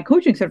I did my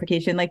coaching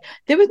certification, like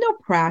there was no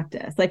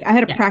practice. Like I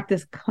had a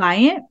practice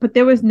client, but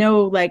there was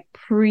no like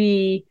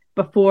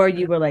before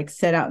you were like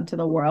set out into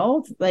the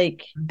world.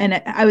 Like,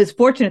 and I was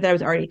fortunate that I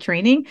was already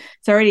training.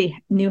 So I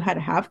already knew how to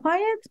have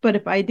clients. But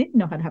if I didn't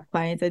know how to have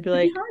clients, I'd be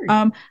like,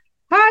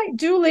 hi,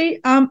 Julie.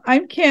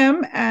 I'm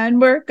Kim,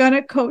 and we're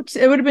gonna coach.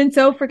 It would have been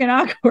so freaking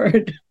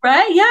awkward,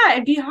 right? Yeah,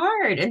 it'd be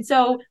hard. And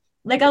so,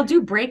 like, I'll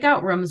do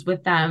breakout rooms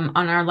with them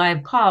on our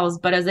live calls.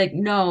 But I was like,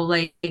 no,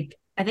 like,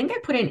 I think I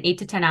put in 8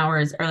 to 10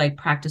 hours or like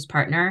practice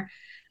partner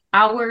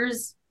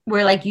hours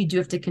where like you do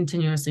have to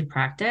continuously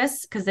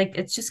practice because like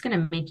it's just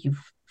gonna make you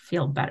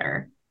feel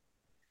better.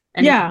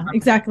 Yeah,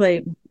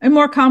 exactly. And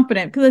more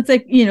confident because it's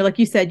like like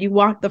you said,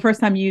 the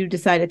first time you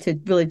decided to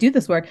really do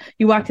this work,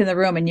 you walked in the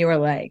room and you were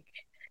like,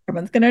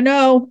 everyone's going to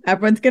know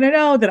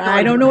that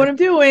I don't know what I'm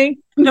doing.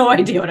 No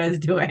idea what I was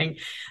doing.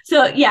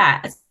 So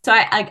yeah. So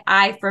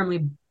I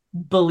firmly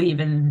believe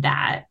in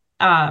that.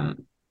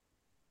 And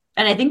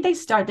I think they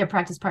start their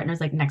practice partners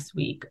like next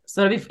week.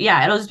 So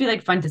it'll just be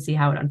like fun to see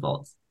how it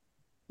unfolds.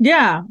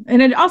 Yeah.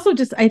 And it also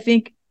just, I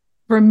think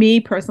for me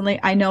personally,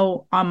 I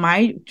know on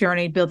my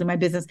journey building my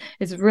business,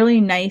 it's really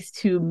nice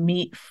to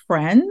meet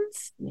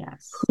friends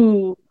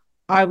who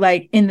are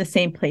like in the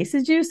same place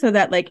as you so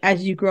that like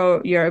as you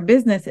grow your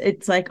business,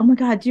 it's like, oh my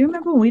God, do you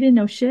remember when we didn't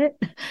know shit?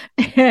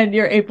 And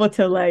you're able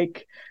to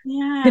like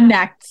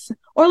connect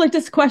or like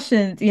just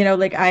questions,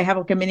 like I have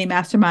like a mini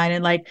mastermind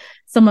and like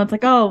someone's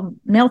like, oh,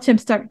 MailChimp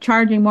start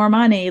charging more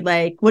money.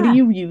 Like, what do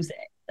you use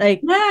it?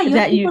 Like, you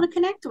have people to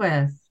connect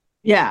with.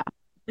 Yeah.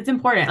 It's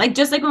important. Like,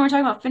 just like when we're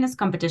talking about fitness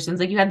competitions,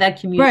 like you have that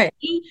community, right?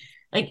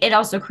 Like it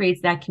also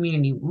creates that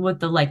community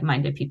with the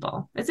like-minded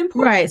people. It's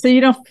important. Right. So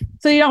you don't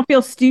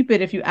feel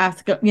stupid if you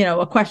ask,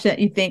 a question that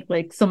you think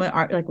like someone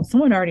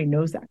already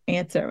knows that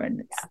answer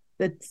and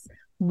it's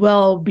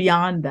well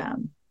beyond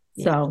them.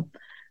 Yeah. So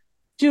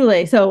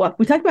Julie, we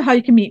talked about how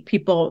you can meet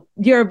people.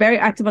 You're very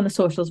active on the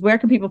socials. Where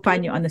can people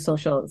find you on the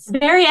socials?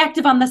 Very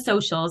active on the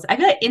socials. I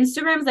feel like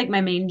Instagram is like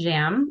my main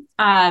jam.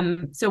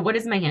 So what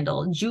is my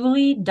handle?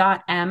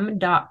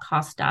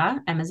 Julie.m.costa,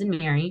 M as in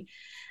Mary.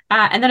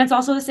 And then it's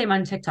also the same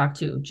on TikTok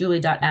too,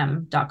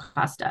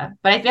 julie.m.costa.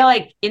 But I feel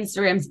like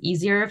Instagram's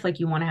easier if like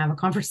you want to have a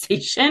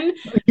conversation.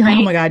 Right?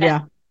 Oh my God,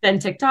 yeah. Than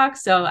TikTok.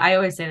 So I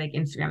always say like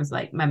Instagram is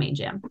like my main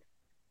jam.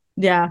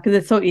 Yeah, because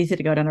it's so easy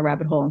to go down a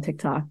rabbit hole on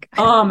TikTok.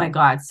 Oh my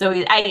God. So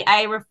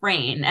I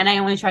refrain and I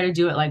only try to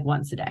do it like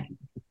once a day.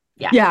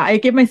 Yeah, I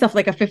give myself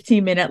like a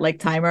 15-minute like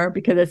timer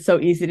because it's so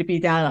easy to be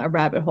down a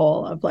rabbit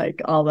hole of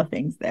like all the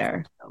things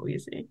there. So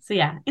easy. So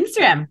yeah,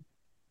 Instagram.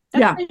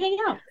 That's where I hang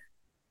out.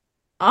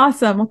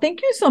 Awesome. Well,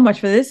 thank you so much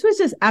for this. This was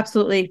just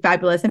absolutely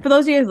fabulous. And for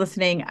those of you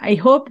listening, I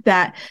hope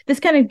that this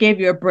kind of gave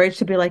you a bridge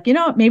to be like,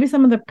 maybe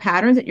some of the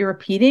patterns that you're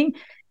repeating,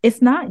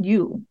 it's not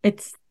you.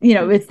 It's,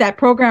 it's that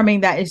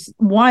programming that is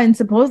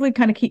supposedly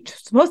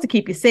supposed to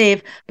keep you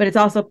safe, but it's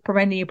also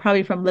preventing you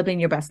probably from living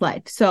your best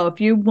life. So if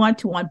you want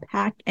to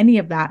unpack any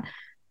of that,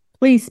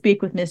 please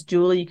speak with Miss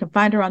Julie. You can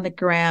find her on the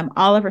gram.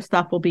 All of her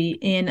stuff will be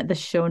in the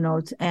show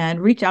notes and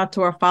reach out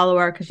to her, follow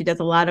her because she does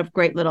a lot of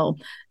great little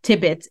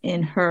tidbits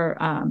in her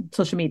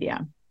social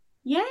media.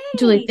 Yay.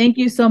 Julie, thank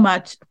you so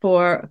much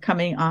for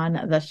coming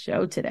on the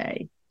show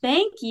today.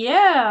 Thank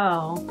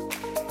you.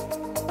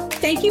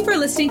 Thank you for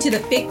listening to the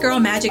Fit Girl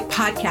Magic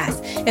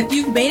podcast. If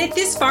you've made it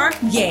this far,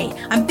 yay.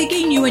 I'm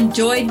thinking you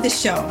enjoyed the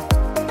show.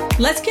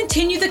 Let's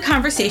continue the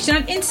conversation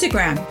on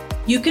Instagram.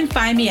 You can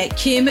find me at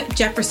Kim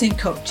Jefferson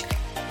Coach.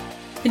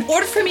 In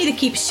order for me to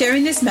keep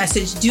sharing this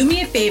message, do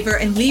me a favor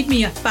and leave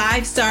me a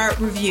 5-star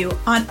review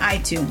on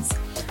iTunes.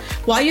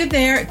 While you're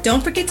there,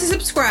 don't forget to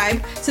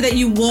subscribe so that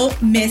you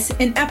won't miss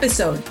an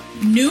episode.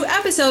 New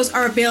episodes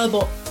are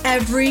available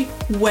every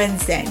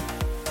Wednesday.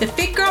 The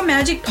Fit Girl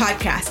Magic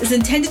podcast is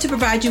intended to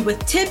provide you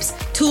with tips,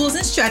 tools,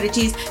 and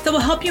strategies that will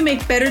help you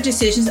make better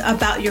decisions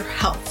about your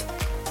health.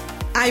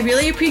 I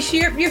really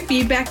appreciate your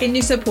feedback and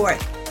your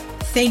support.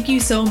 Thank you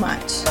so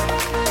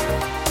much.